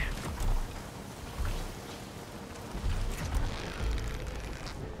 Okay.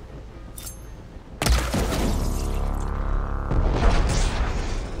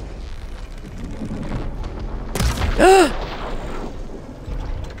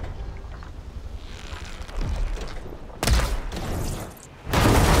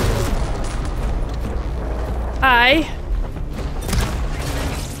 Hi.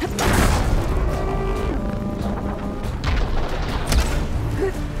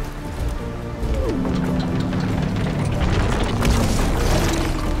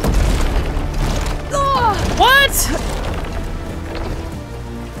 What?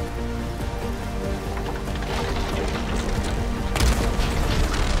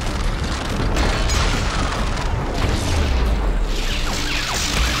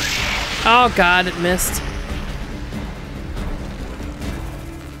 Oh God, it missed.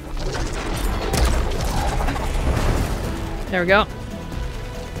 There we go.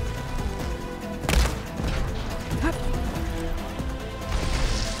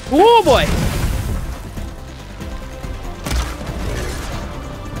 Oh boy.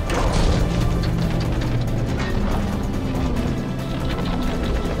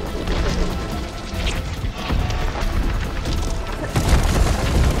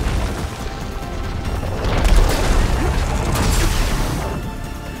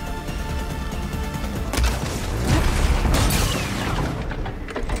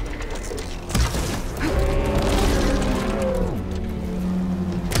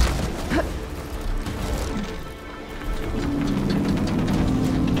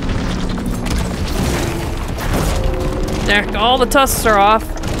 There, all the tusks are off.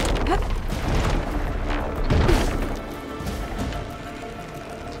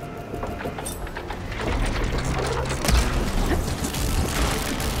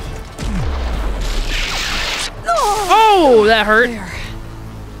 Oh, that hurt. There.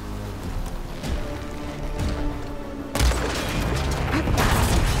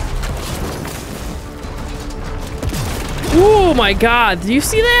 Oh my God, do you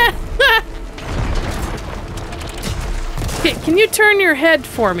see that? Can you turn your head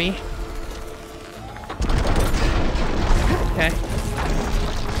for me? Okay.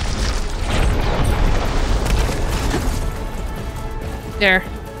 There.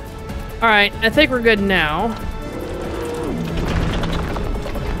 Alright, I think we're good now.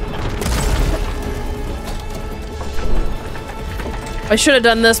 I should have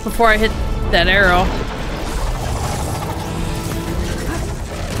done this before I hit that arrow.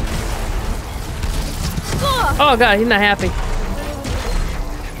 Oh God, he's not happy.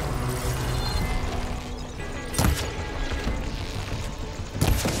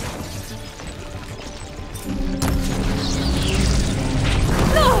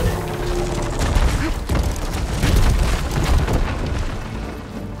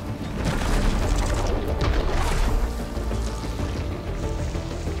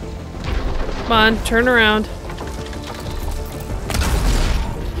 Come on, turn around.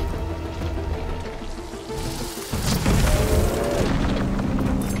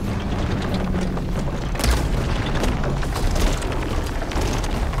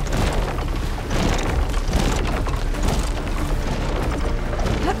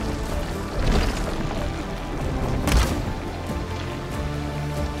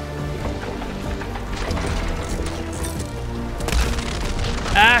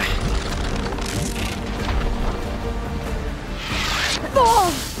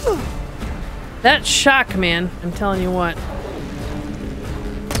 That shock, man. I'm telling you what.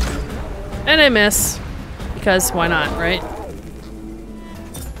 And I miss. Because why not, right?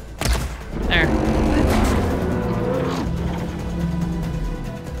 There.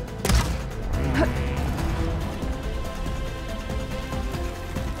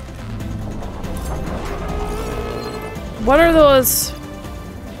 What are those?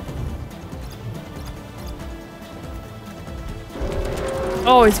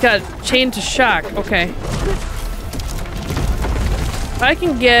 Oh, he's got chained to shock. Okay. If I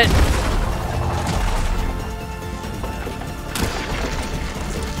can get...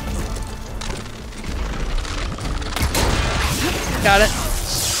 Got it.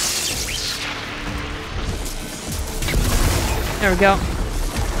 There we go.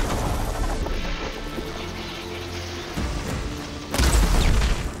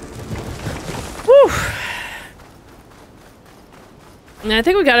 Whew. And I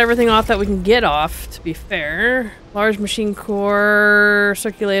think we got everything off that we can get off, to be fair. Large machine core,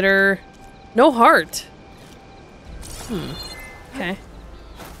 circulator. No heart. Okay.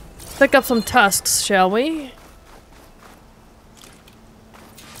 Pick up some tusks, shall we?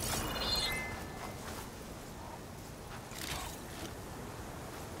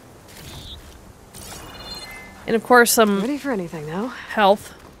 And of course some... Ready for anything now?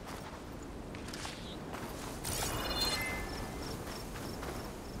 Health.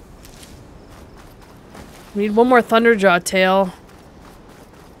 We need one more Thunderjaw tail.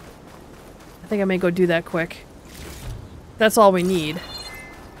 I think I may go do that quick. That's all we need.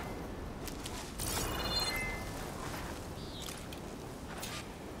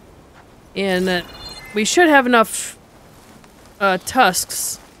 And we should have enough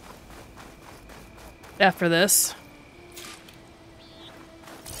tusks after this.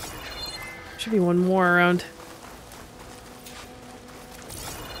 Should be one more around.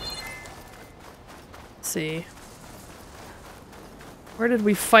 Let's see. Where did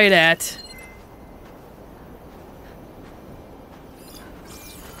we fight at?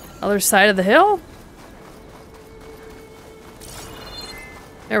 Other side of the hill?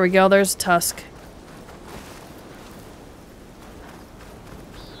 There we go, there's a tusk.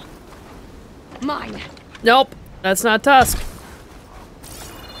 Mine. Nope, that's not tusk.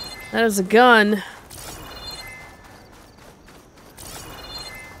 That is a gun.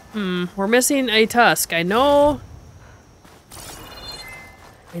 We're missing a tusk. I know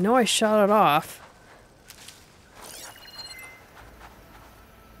I shot it off.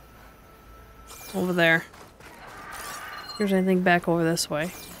 Over there. Here's anything back over this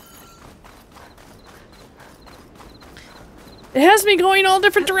way. It has me going all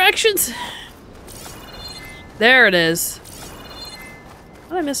different directions. There it is.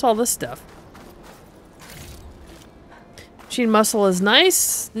 How did I miss all this stuff? Machine muscle is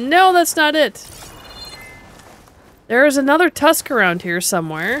nice. No, that's not it. There is another tusk around here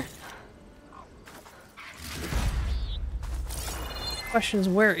somewhere. Question is,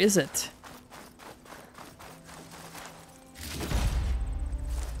 where is it?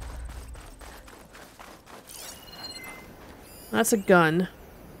 That's a gun.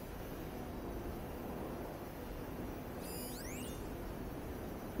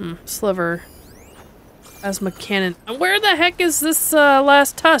 Sliver. Asthma cannon. Where the heck is this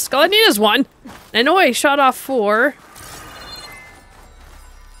last tusk? All I need is one. I know I shot off 4.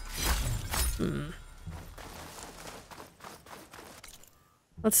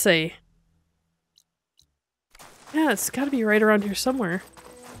 Let's see. Yeah, it's gotta be right around here somewhere.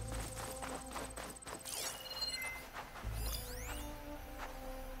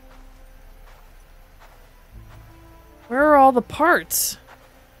 Where are all the parts?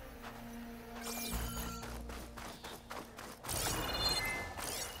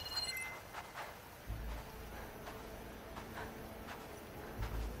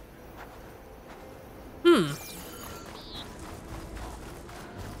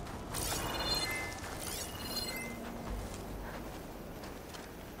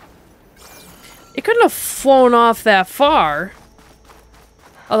 It couldn't have flown off that far.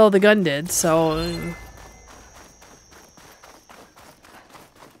 Although the gun did, so... Let's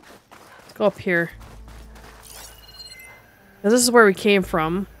go up here. Now, this is where we came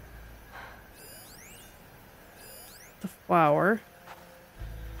from. The flower.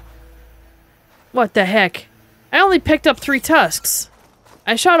 What the heck? I only picked up 3 tusks.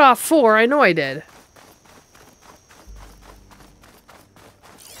 I shot off 4, I know I did.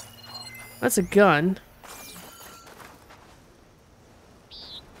 That's a gun.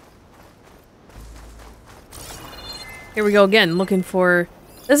 Here we go again, looking for...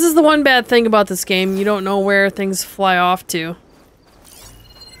 This is the one bad thing about this game. You don't know where things fly off to.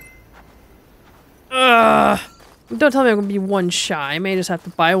 Don't tell me I'm gonna be one shy. I may just have to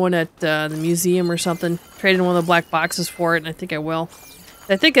buy one at the museum or something. Trade in one of the black boxes for it, and I think I will.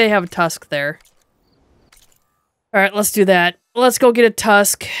 I think they have a tusk there. Alright, let's do that. Let's go get a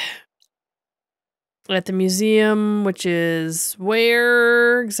tusk. At the museum, which is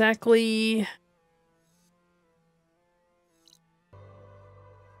where exactly?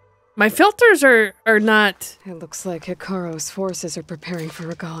 My filters are not... It looks like Hikaru's forces are preparing for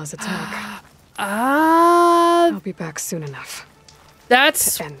Regala's attack. Ah, I'll be back soon enough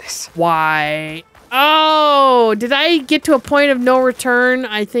that's to end this. why. Oh, did I get to a point of no return?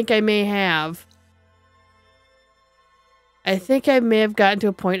 I think I may have. I think I may have gotten to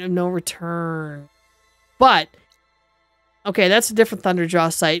a point of no return. But, okay, that's a different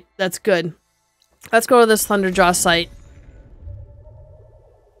Thunderjaw site. That's good. Let's go to this Thunderjaw site.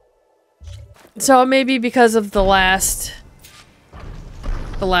 So it may be because of the last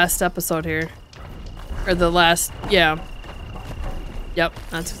episode here. Or the last, yeah. Yep,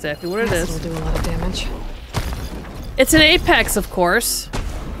 that's exactly what it is. It'll do a lot of damage. It's an Apex, of course.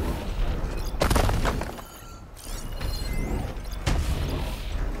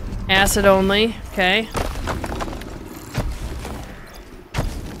 Acid only, okay.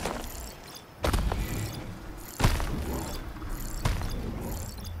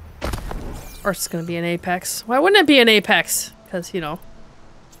 Of course it's gonna be an Apex. Why wouldn't it be an Apex? Because, you know.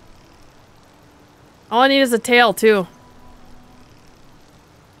 All I need is a tail, too.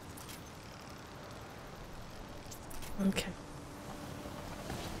 Okay.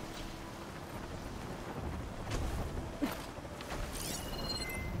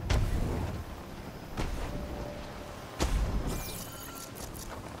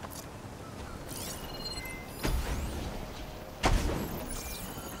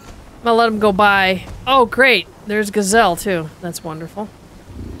 I'll let him go by. Oh, great. There's Gazelle, too. That's wonderful.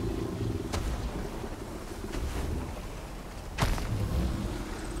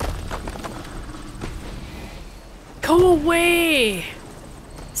 Go away!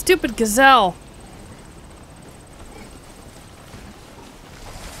 Stupid Gazelle.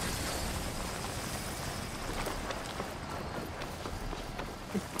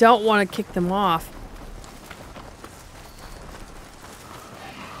 I don't want to kick them off.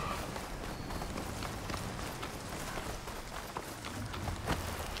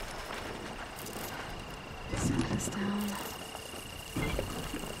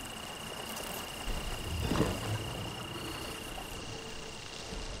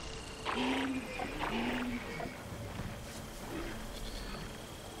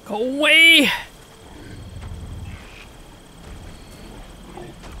 Go away!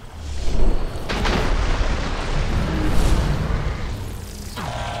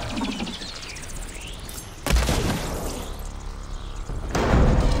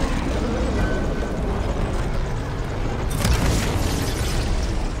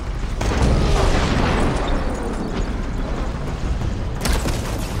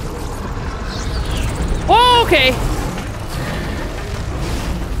 Oh, okay.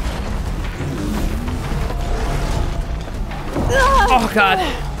 Oh god,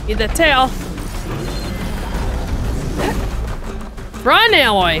 need that tail. Run,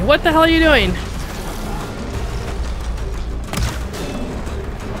 Aloy! What the hell are you doing?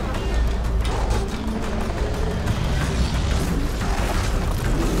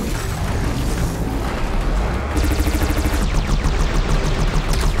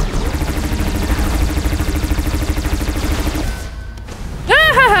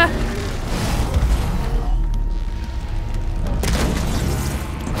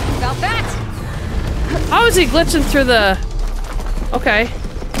 How is he glitching through the... Okay.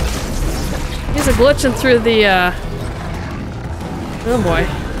 He's glitching through the, Oh boy.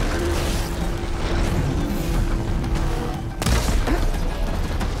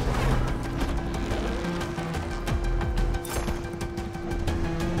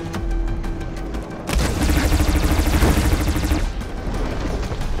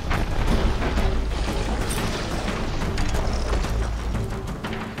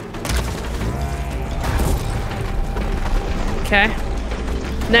 Okay.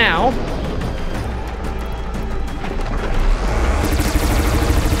 Now.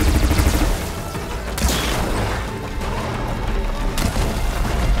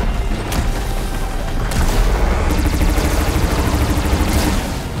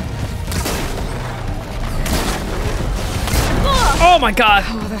 Oh my god.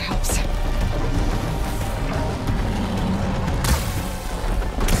 Oh, that helps.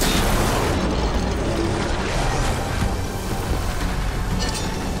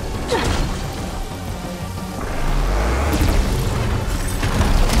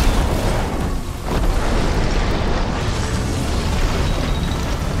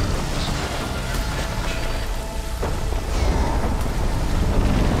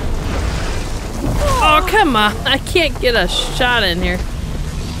 Oh, come on. I can't get a shot in here.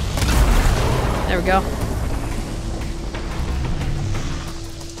 There we go.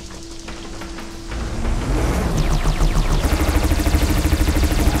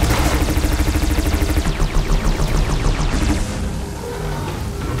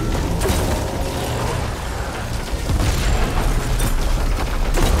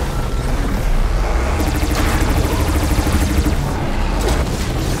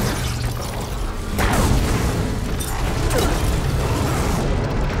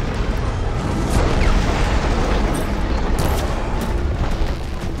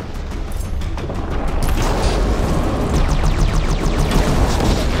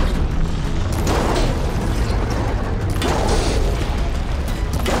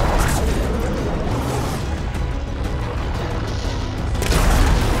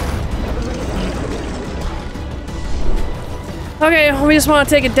 Okay, we just want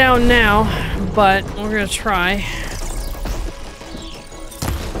to take it down now, but we're gonna try.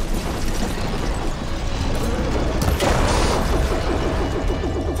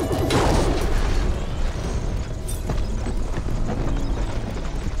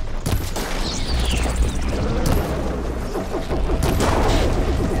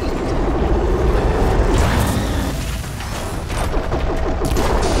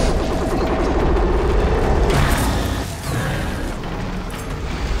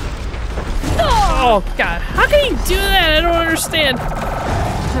 Oh god, how can he do that? I don't understand.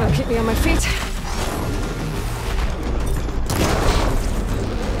 That'll keep me on my feet.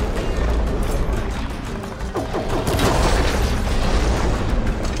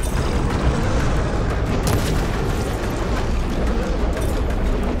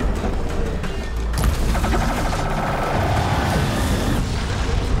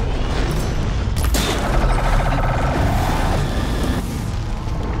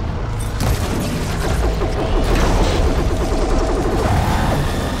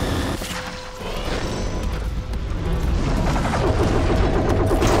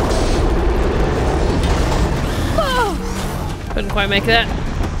 Couldn't quite make that.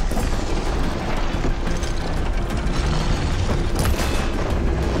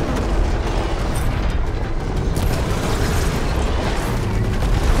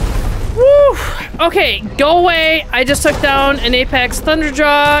 Woo! Okay, go away. I just took down an Apex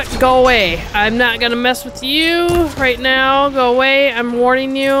Thunderjaw. Go away. I'm not gonna mess with you right now. Go away. I'm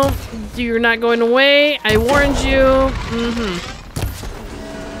warning you. You're not going away. I warned you.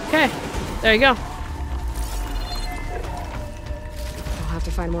 Okay, there you go. To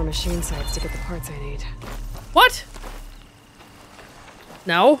find more machine sites to get the parts I need. What?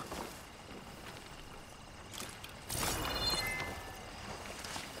 No.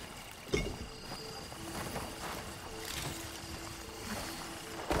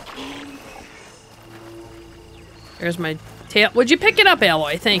 There's my tail. Would you pick it up,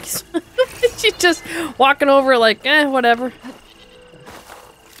 Aloy? Thanks. She's just walking over like, whatever.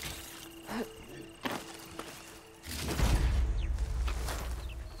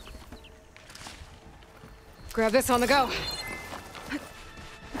 Grab this on the go.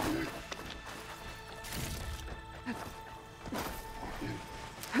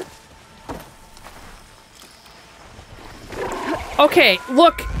 Okay,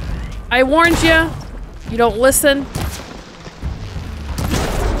 look. I warned you. You don't listen.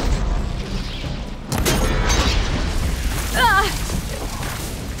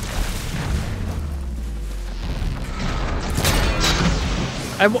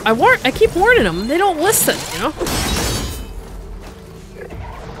 I keep warning them. They don't listen, you know?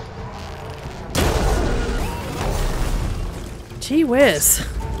 Gee whiz.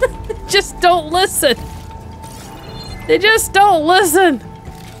 Just don't listen. They just don't listen.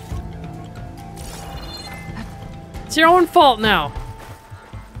 It's your own fault now.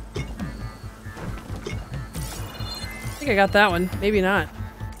 I think I got that one. Maybe not.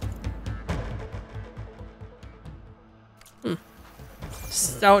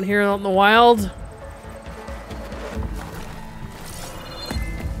 Just out here out in the wild.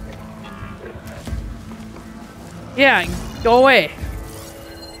 Yeah, go away.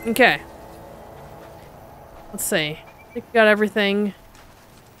 Okay. Let's see. I think we got everything.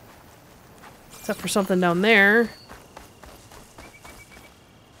 Except for something down there.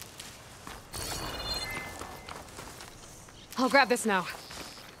 I'll grab this now.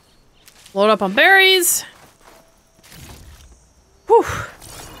 Load up on berries. Whew.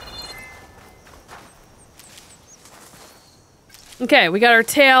 Okay, we got our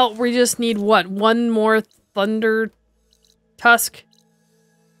tail. We just need what? One more thunder tusk?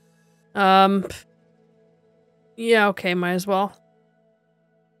 Yeah, okay, might as well.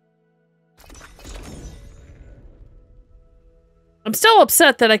 I'm still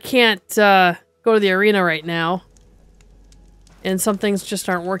upset that I can't go to the arena right now. And some things just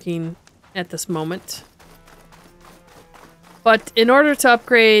aren't working at this moment. But in order to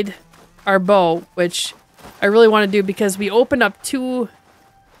upgrade our bow, which I really want to do because we opened up 2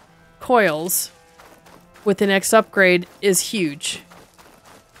 coils with the next upgrade, is huge.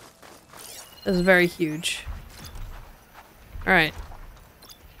 It's very huge. Alright.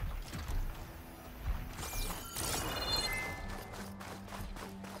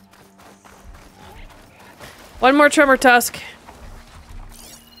 One more tremor tusk.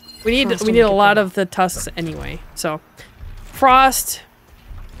 We need a lot of the tusks anyway. So, frost.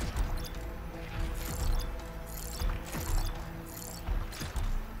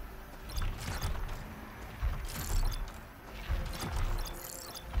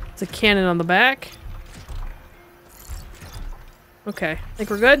 It's a cannon on the back. Okay, I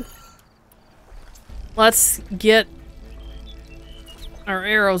think we're good. Let's get our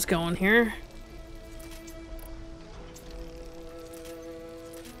arrows going here.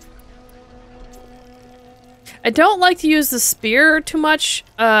 I don't like to use the spear too much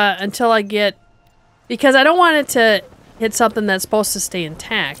until I get... Because I don't want it to hit something that's supposed to stay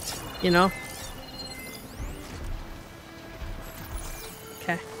intact, you know?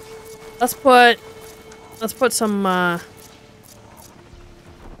 Okay. Let's put some...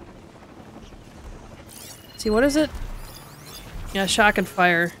 See, what is it? Yeah, shock and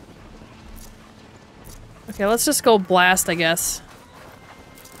fire. Okay, let's just go blast, I guess.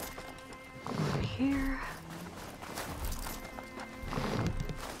 Here.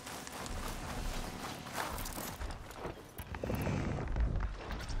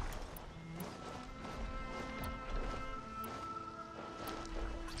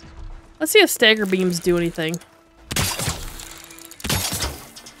 Let's see if stagger beams do anything.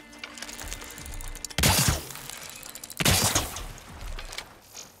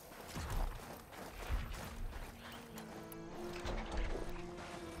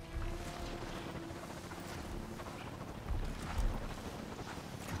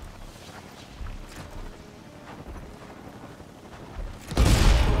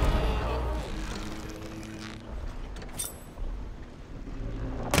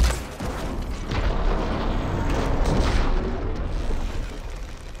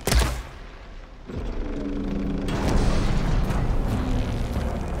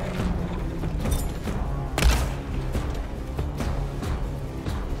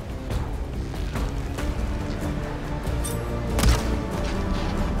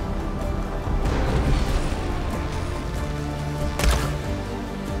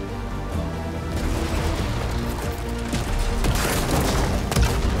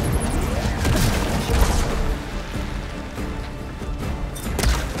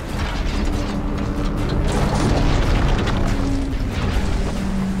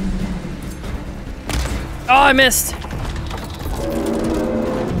 Oh, I missed. I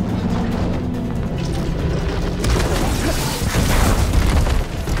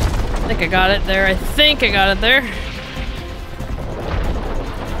think I got it there. I think I got it there.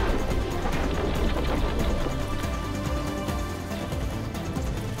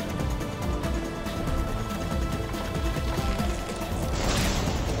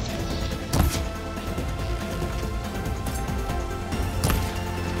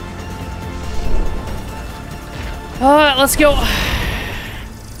 Alright, let's go.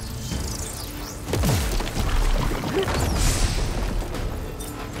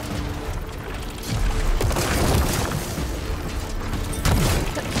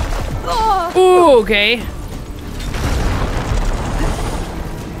 Ooh, okay.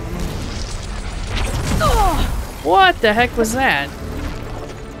 What the heck was that?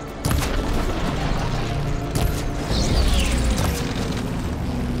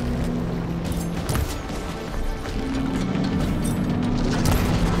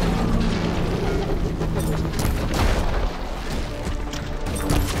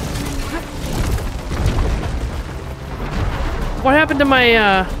 What happened to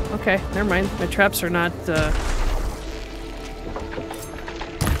my, okay, never mind. My traps are not,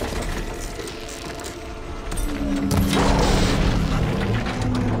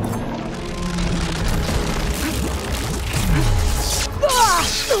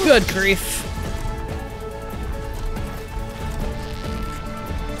 Good grief.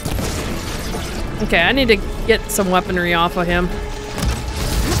 Okay, I need to get some weaponry off of him.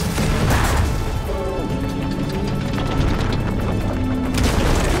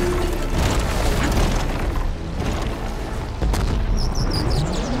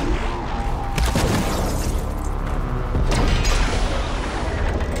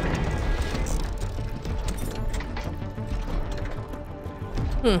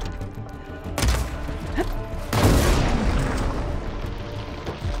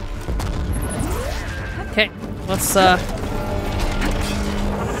 Okay, let's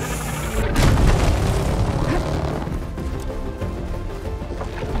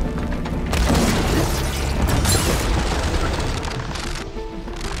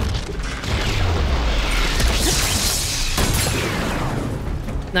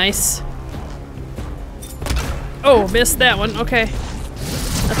nice. Oh, missed that one. Okay.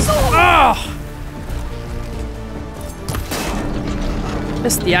 That's oh!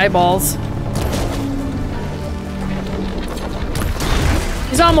 Missed the eyeballs.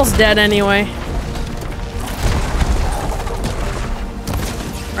 He's almost dead anyway.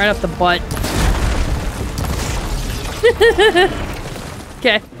 Right up the butt.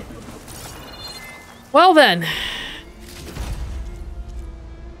 Okay. Well then.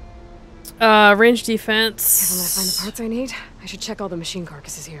 Range defense. When I find the parts I need, I should check all the machine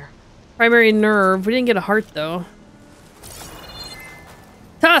carcasses here. Primary nerve. We didn't get a heart though.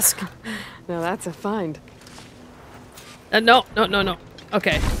 Tusk! Now that's a find. No.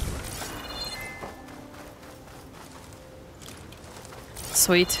 Okay.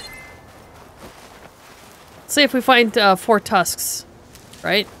 Sweet. Let's see if we find 4 tusks.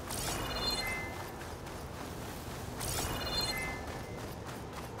 Right?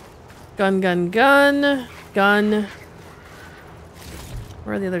 Gun. Gun.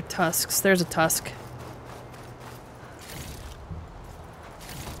 Where are the other tusks? There's a tusk.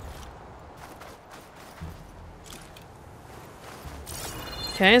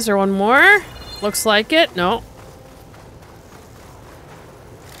 Okay, is there one more? Looks like it. No.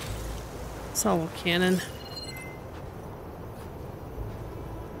 Solo cannon.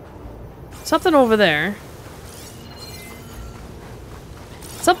 Something over there.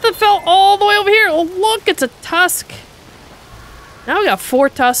 Something fell all the way over here. Oh, look, it's a tusk. Now we got 4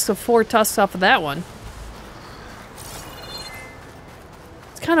 tusks of 4 tusks off of that one.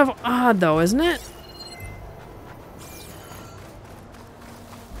 It's kind of odd, though, isn't it?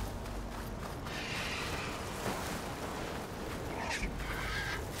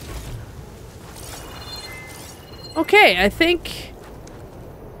 Okay, I think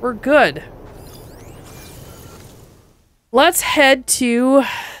we're good. Let's head to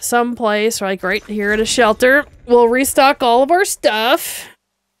some place like right here at a shelter. We'll restock all of our stuff.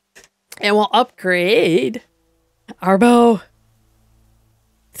 And we'll upgrade our bow.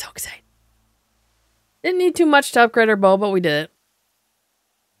 So excited. Didn't need too much to upgrade our bow, but we did it.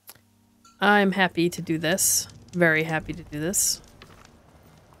 I'm happy to do this. Very happy to do this.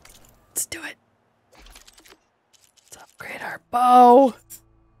 Let's do it. Let's upgrade our bow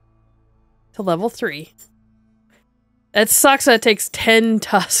to level 3. It sucks that it takes 10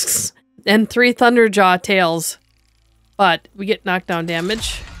 tusks and 3 Thunderjaw tails. But we get knockdown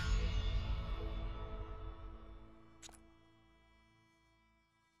damage.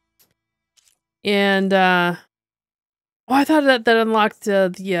 And, oh, I thought that unlocked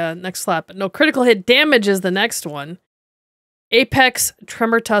the next slap. But no, critical hit damage is the next one. Apex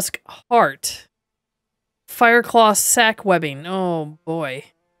Tremor Tusk Heart. Fireclaw Sack Webbing. Oh, boy.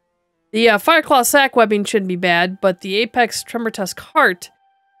 The Fireclaw Sack Webbing shouldn't be bad, but the Apex Tremor Tusk Heart,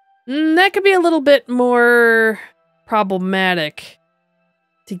 that could be a little bit more problematic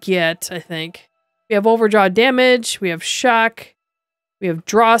to get, I think. We have overdraw damage, we have shock, we have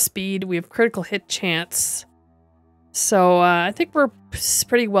draw speed, we have critical hit chance. So I think we're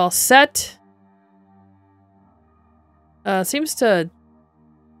pretty well set. Seems to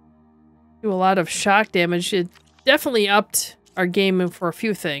do a lot of shock damage. It definitely upped our game for a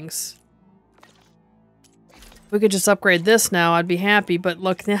few things. If we could just upgrade this now, I'd be happy. But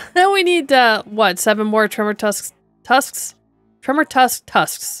look, now we need, what, 7 more Tremor Tusks? Tremor Tusk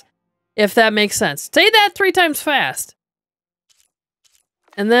Tusks. If that makes sense. Say that 3 times fast.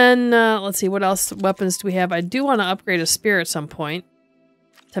 And then, let's see, what else weapons do we have? I do want to upgrade a spear at some point.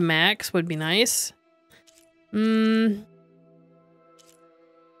 To max would be nice. This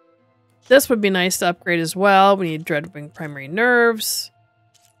would be nice to upgrade as well. We need Dreadwing Primary Nerves.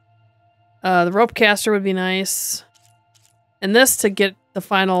 The Rope Caster would be nice. And this to get the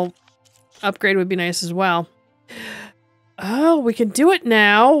final upgrade would be nice as well. Oh, we can do it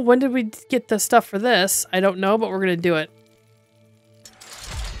now. When did we get the stuff for this? I don't know, but we're going to do it.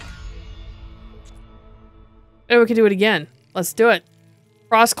 And we can do it again. Let's do it.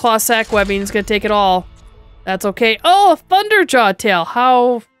 Frost Claw Sack Webbing is going to take it all. That's okay. Oh, a Thunderjaw tail.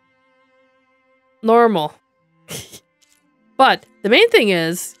 How normal. But the main thing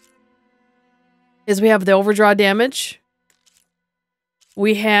is we have the overdraw damage.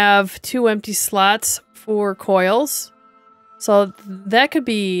 We have 2 empty slots for coils. So that could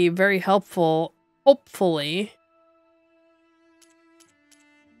be very helpful, hopefully,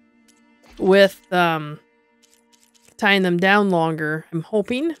 with tying them down longer. I'm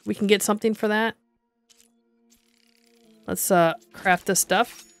hoping we can get something for that. Let's craft this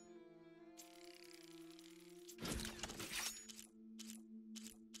stuff.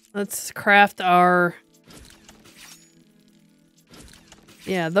 Let's craft our...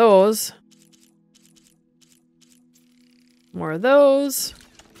 Yeah, those. More of those.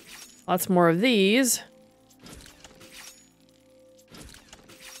 Lots more of these.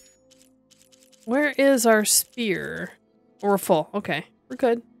 Where is our spear? We're full. Okay, we're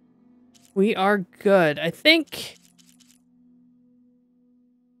good. We are good. I think...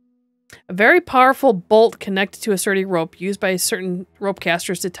 A very powerful bolt connected to a sturdy rope used by certain rope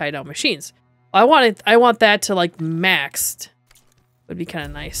casters to tie down machines. I want that to like maxed. Would be kind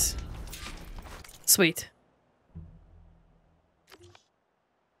of nice. Sweet.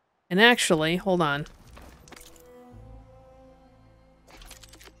 And actually, hold on.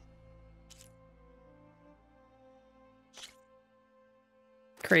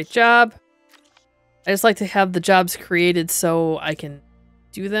 Create job. I just like to have the jobs created so I can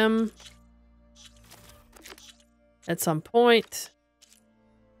do them at some point.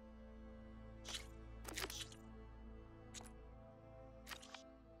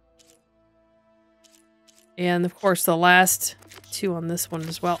 And of course the last two on this one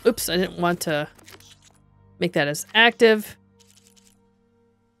as well. Oops, I didn't want to make that as active.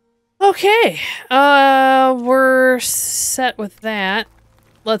 Okay, we're set with that.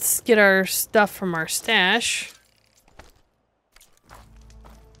 Let's get our stuff from our stash.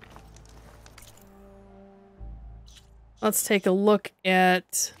 Let's take a look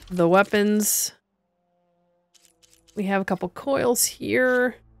at the weapons. We have a couple coils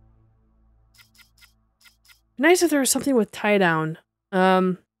here. Nice if there was something with tie down.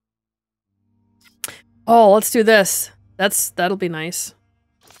 Oh, let's do this. That'll be nice.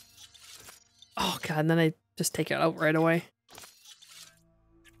 Oh god, and then I just take it out right away.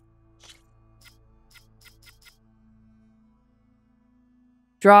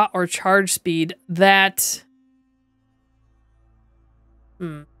 Draw or charge speed. That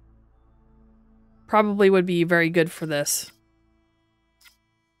probably would be very good for this.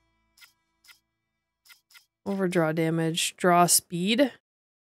 Overdraw damage. Draw speed.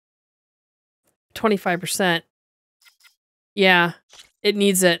 25%. Yeah, it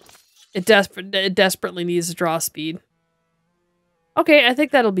needs it. It desperately needs draw speed. Okay, I think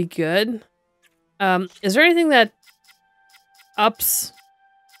that'll be good. Is there anything that ups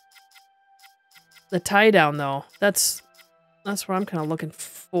the tie down though? That's what I'm kind of looking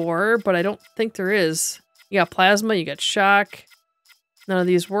for, but I don't think there is. You got plasma, you got shock. None of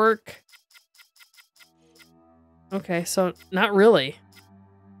these work. Okay, so not really.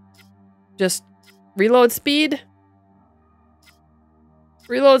 Just reload speed.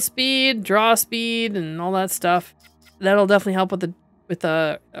 Reload speed, draw speed, and all that stuff. That'll definitely help with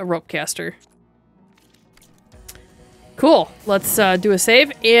a rope caster. Cool. Let's do a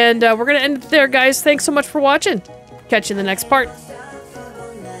save, and we're gonna end it there, guys. Thanks so much for watching. Catch you in the next part.